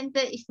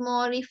production-centered is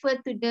more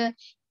referred to the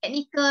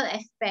technical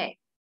aspect.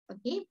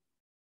 Okay.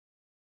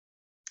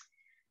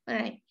 All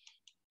right.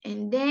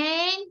 And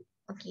then,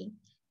 okay.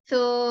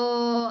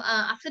 So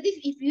after this,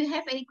 if you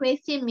have any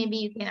question, maybe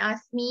you can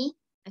ask me.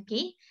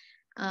 Okay.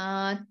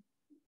 Uh,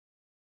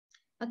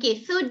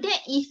 okay. So that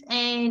is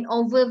an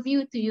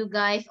overview to you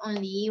guys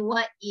only.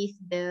 What is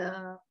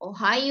the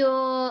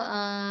Ohio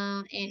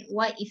and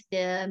what is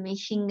the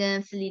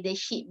Michigan's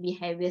leadership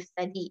behavior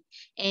study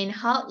and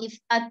how it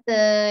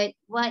started,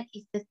 what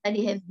is the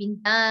study has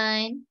been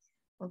done.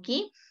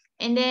 Okay.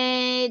 And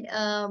then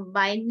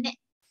by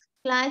next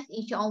class,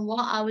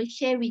 inshallah, I will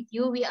share with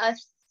you. We are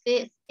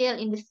still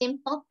in the same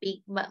topic,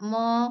 but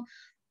more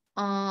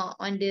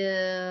on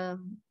the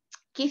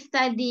case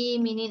study,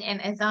 meaning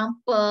an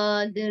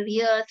example, the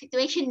real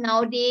situation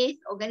nowadays,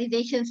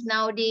 organizations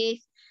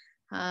nowadays,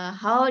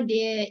 how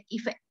they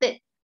affected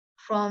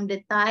from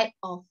the type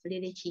of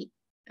leadership.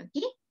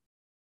 Okay.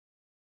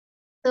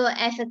 So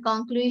as a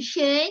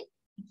conclusion,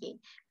 okay,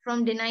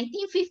 from the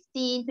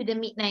 1915 to the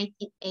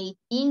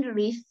mid-1918,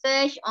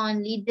 research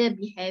on leader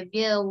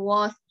behavior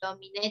was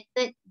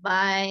dominated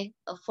by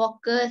a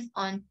focus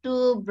on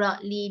two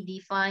broadly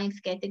defined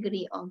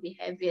category of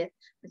behavior,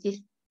 which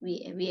is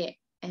we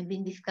have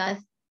been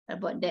discussed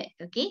about that.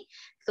 Okay,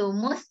 so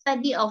most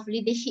study of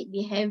leadership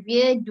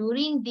behavior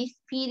during this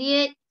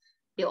period,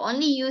 they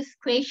only use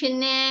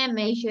questionnaire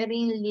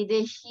measuring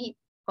leadership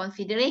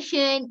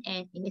consideration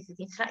and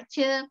initiative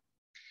structure.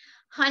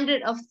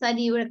 Hundreds of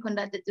studies were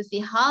conducted to see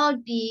how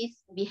these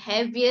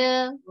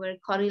behavior were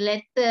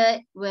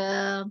correlated,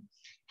 will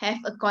have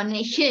a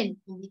connection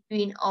in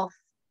between of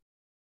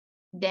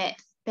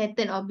that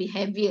pattern of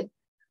behavior.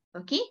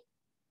 Okay.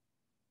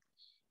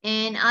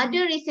 And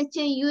other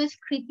researchers use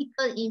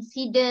critical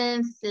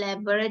incidents,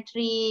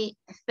 laboratory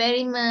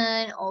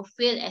experiment or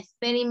field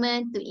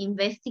experiment to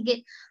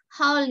investigate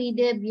how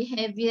leader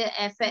behavior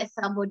affects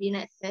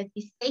subordinate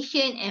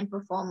satisfaction and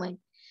performance.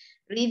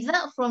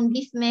 Result from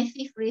this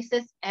massive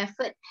research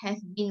effort has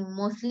been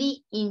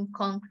mostly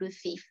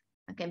inconclusive.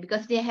 Okay,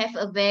 because they have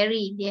a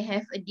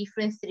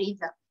different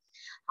result.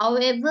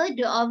 However,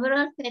 the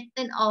overall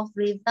pattern of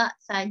results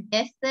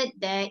suggested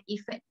that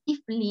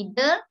effective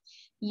leader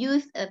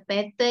use a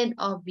pattern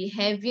of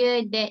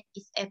behavior that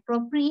is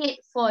appropriate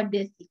for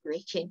the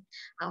situation.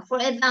 For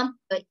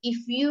example,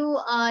 if you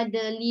are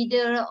the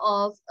leader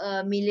of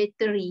a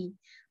military,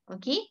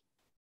 okay,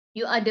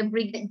 you are the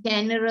brigadier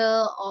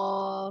general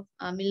of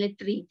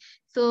military.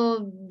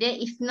 So that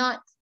is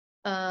not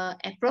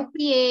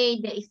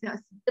appropriate, that is not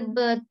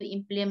suitable to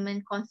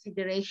implement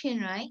consideration,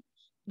 right?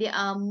 They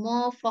are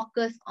more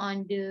focused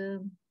on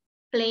the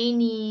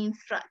planning,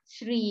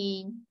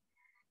 structuring,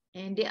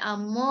 and they are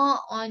more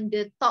on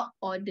the top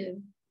order,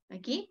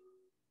 okay?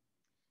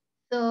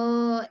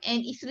 So,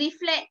 and it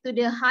reflects to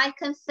the high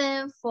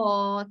concern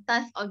for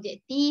task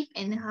objective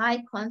and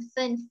high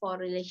concern for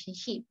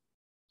relationship.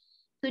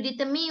 To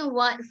determine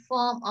what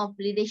form of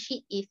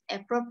leadership is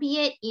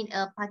appropriate in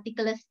a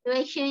particular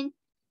situation,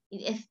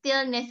 it is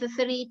still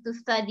necessary to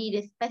study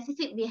the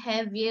specific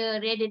behavior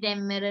rather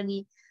than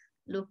merely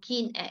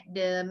looking at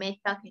the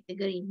meta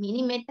category.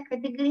 Meaning meta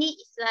category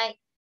is like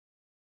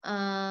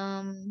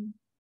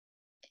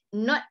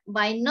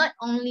not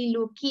only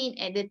looking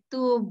at the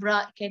two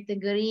broad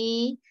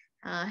category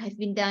has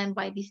been done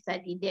by this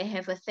study. They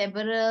have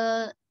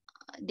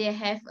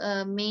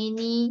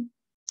many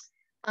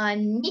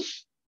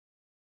niche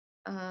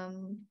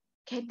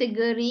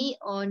category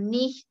or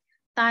niche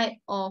type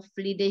of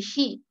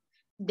leadership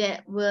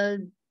that will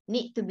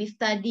need to be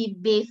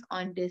studied based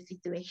on the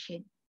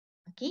situation.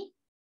 Okay.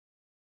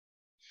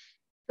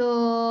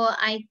 So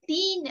I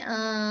think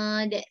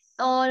that's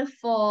all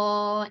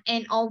for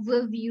an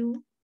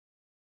overview.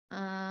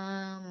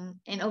 An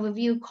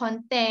overview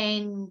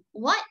content.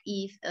 What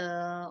is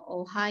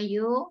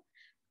Ohio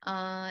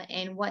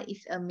and what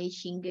is a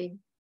Michigan?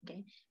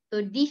 Okay.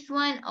 So this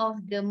one of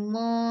the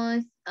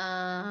most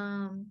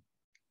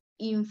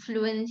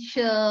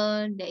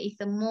influential, that is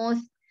the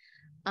most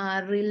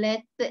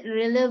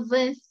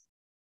relevant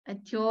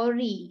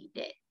theory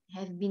that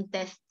has been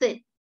tested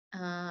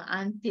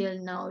until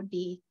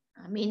nowadays.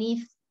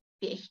 Many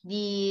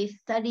PhD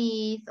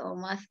studies or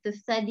master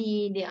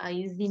study, they are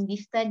using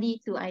this study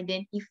to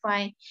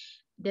identify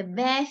the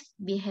best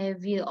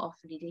behavior of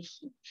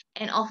leadership.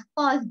 And of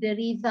course, the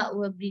result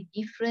will be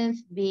different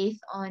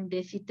based on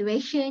the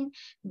situation,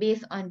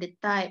 based on the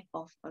type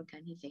of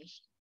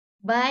organization.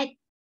 But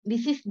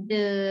this is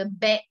the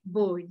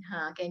backbone.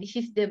 Okay, this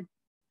is the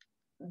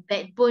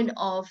backbone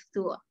of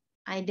to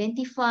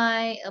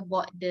identify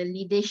about the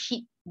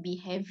leadership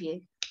behavior.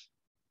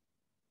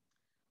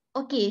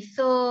 Okay,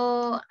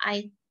 so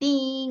I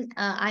think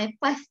I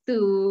pass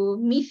to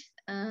Miss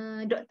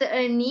Dr.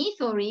 Ernie,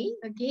 sorry,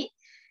 okay.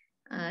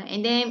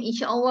 And then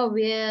inshallah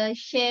we'll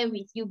share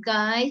with you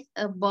guys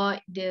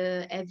about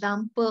the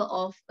example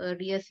of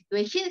real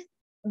situations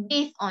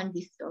based on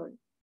this story.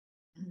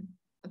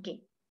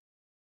 Okay,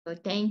 so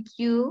thank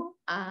you.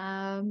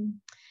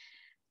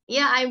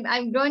 Yeah,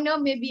 I don't know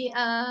maybe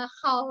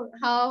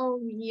how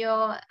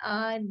your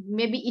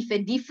maybe it's a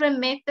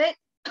different method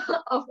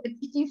of a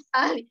teaching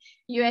style,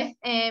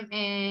 USM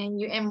and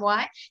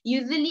UMY.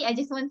 Usually, I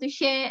just want to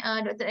share,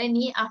 Dr.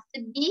 Ernie,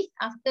 after this,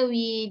 after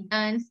we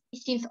done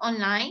teachings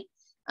online,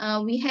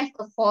 we have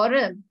a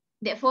forum.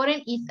 That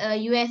forum is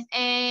a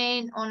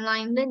USN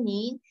online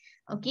learning.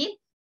 Okay,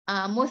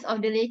 most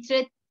of the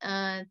lecturers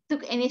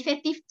took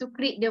initiative to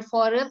create the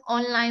forum,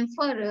 online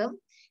forum.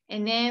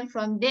 And then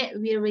from that,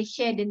 we will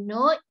share the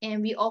note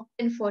and we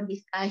open for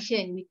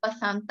discussion because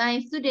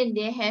sometimes students,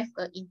 they have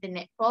an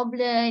internet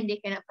problem,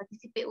 they cannot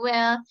participate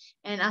well.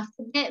 And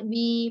after that,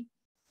 we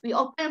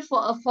open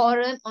for a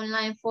forum,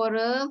 online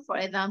forum, for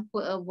example,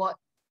 about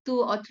 2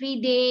 or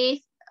 3 days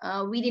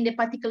within the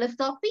particular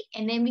topic,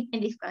 and then we can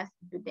discuss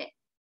into that.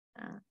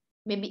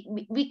 Maybe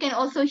we can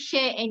also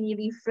share any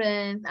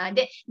reference.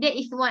 That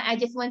is what I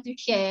just want to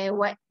share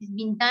what has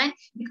been done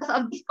because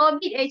of this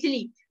COVID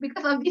actually.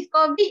 Because of this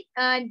COVID,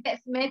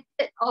 that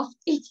method of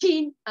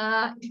teaching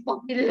is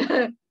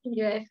popular in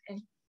US.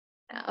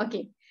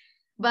 Okay,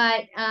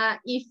 but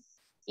if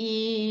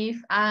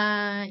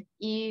I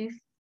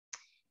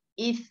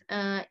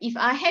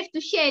have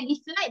to share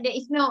this slide, there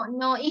is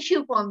no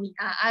issue for me.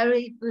 I will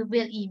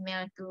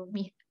email to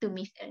Miss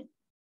Ern.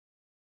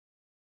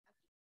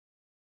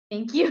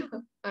 Thank you.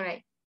 All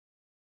right.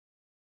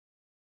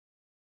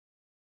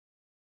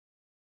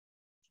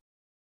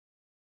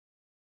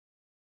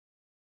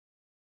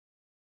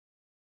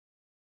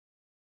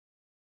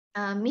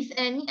 Miss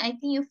Ernie, I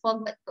think you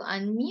forgot to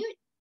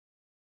unmute.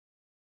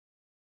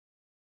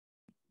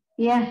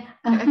 Yeah.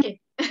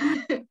 Okay.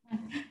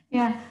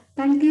 Yeah.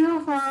 Thank you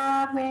for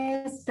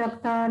Miss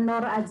Dr.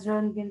 Nur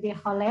Ajrun binti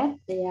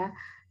Khaled, yeah,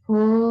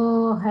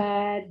 who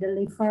had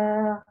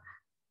delivered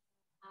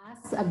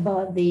us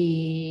about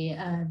the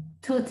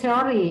two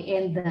theory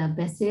and the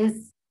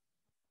basis,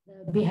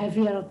 the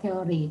behavioral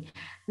theory.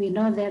 We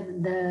know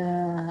that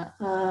the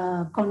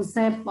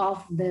concept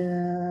of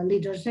the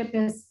leadership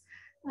is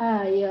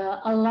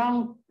yeah, a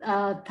long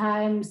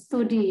time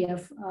study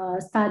of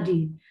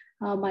study.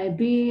 Might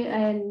be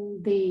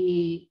in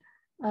the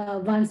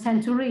 1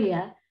 century,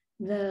 yeah,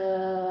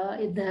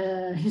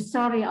 the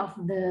history of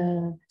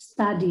the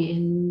study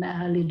in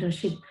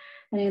leadership.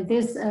 And in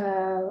this,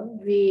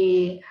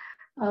 we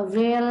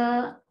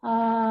will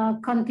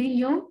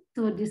continue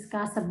to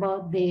discuss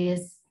about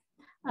this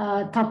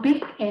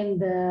topic in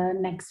the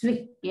next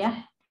week.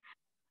 Yeah.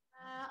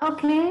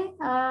 Okay.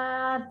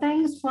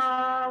 Thanks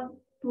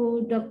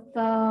to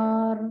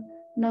Dr.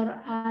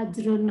 Nur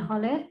Ajrun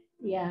Khaled.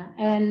 Yeah,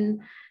 and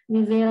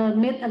we will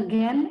meet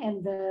again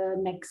in the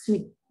next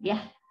week. Yeah.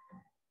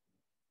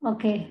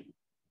 Okay.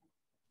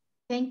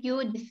 Thank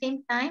you. At the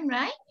same time,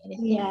 right? At the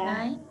same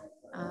time.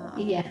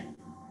 Yeah.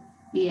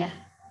 Yeah.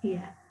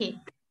 Yeah. Okay.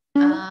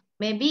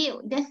 Maybe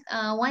just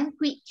one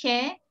quick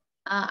share.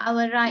 I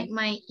will write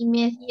my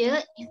email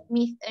here if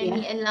Miss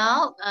Ernie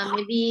allow.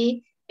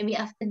 Maybe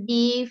after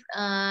this,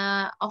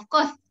 of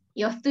course,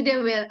 your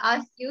student will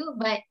ask you,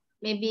 but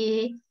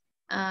maybe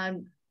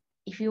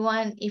if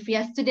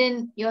your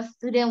student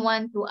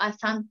want to ask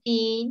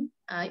something,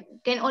 you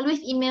can always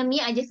email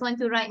me. I just want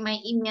to write my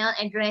email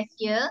address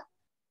here.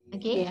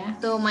 Okay. Yeah.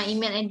 So my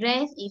email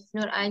address is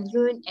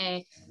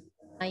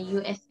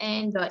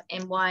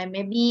nurajrun@usn.my.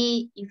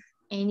 Maybe if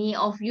any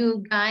of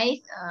you guys,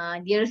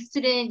 dear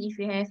student, if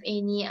you have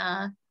any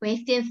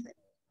questions,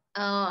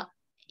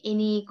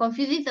 any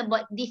confusions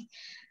about this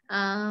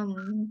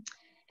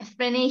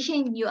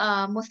explanation, you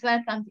are most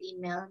welcome to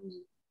email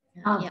me.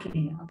 Okay.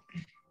 Yeah.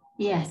 Okay.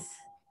 Yes.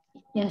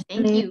 Yes.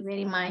 Thank Please. you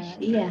very much,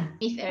 Yeah.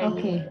 Miss Ernie.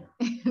 Okay.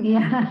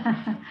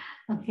 Yeah.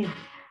 Okay.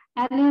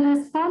 Any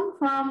response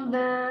from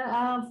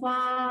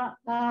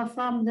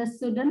the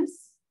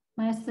students,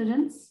 my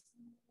students?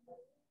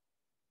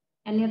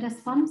 Any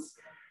response?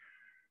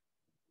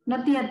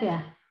 Not yet,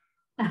 yeah.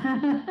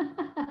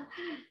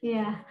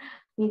 Yeah,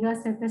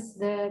 because it is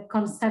the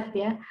concept,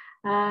 yeah,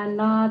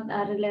 not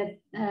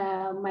related.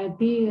 Might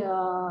be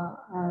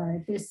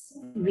this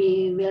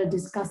we will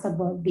discuss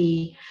about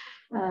the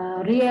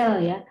real,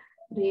 yeah,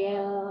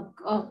 real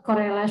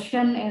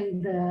correlation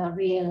and the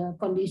real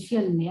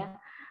condition, yeah,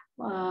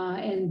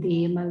 in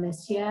the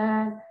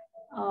Malaysia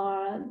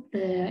or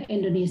the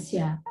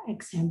Indonesia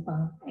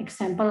example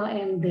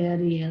and the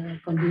real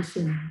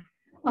condition.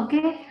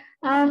 Okay,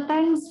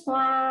 thanks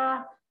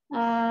for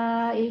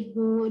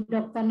Ibu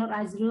Dr. Nur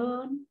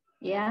Ajrun,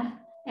 ya,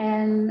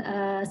 and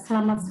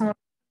selamat sore,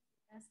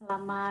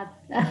 selamat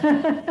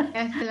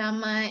Ya,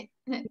 selamat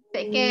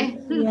Take care.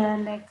 Yeah,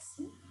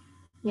 next.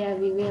 Yeah,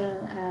 we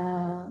will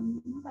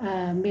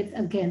meet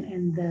again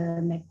in the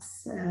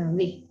next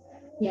week.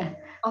 Ya,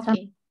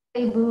 Oke.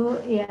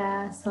 Ibu.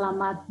 Ya,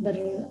 selamat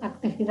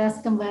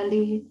beraktivitas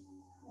kembali.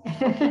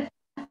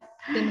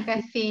 Terima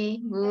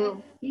kasih,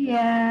 Bu.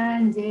 Iya,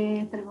 J.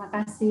 Terima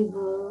kasih,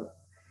 Bu.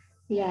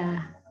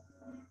 Ya,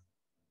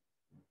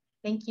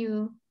 Thank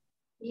you.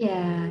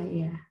 iya,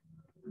 iya.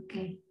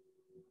 Oke.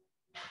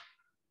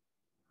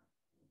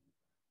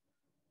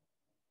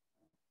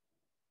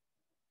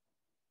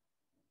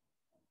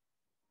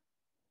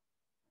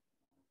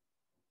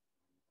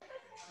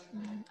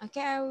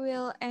 Okay, I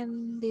will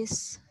end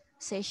this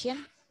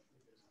session.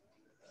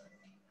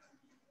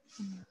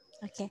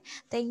 Okay,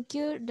 thank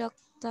you,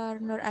 Dr.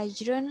 Nur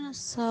Ajrun.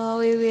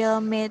 So we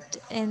will meet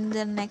in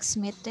the next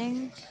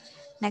meeting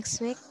next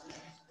week.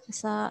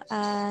 So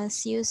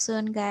see you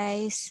soon,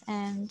 guys,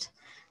 and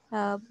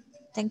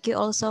thank you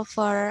also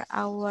for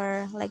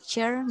our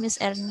lecture, Miss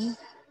Ernie.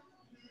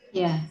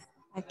 Ya.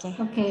 Okay.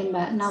 Oke,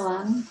 Mbak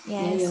Nawang.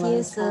 Yeah, you're see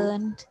you welcome.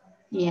 soon.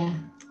 Iya.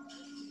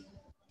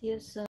 See you soon.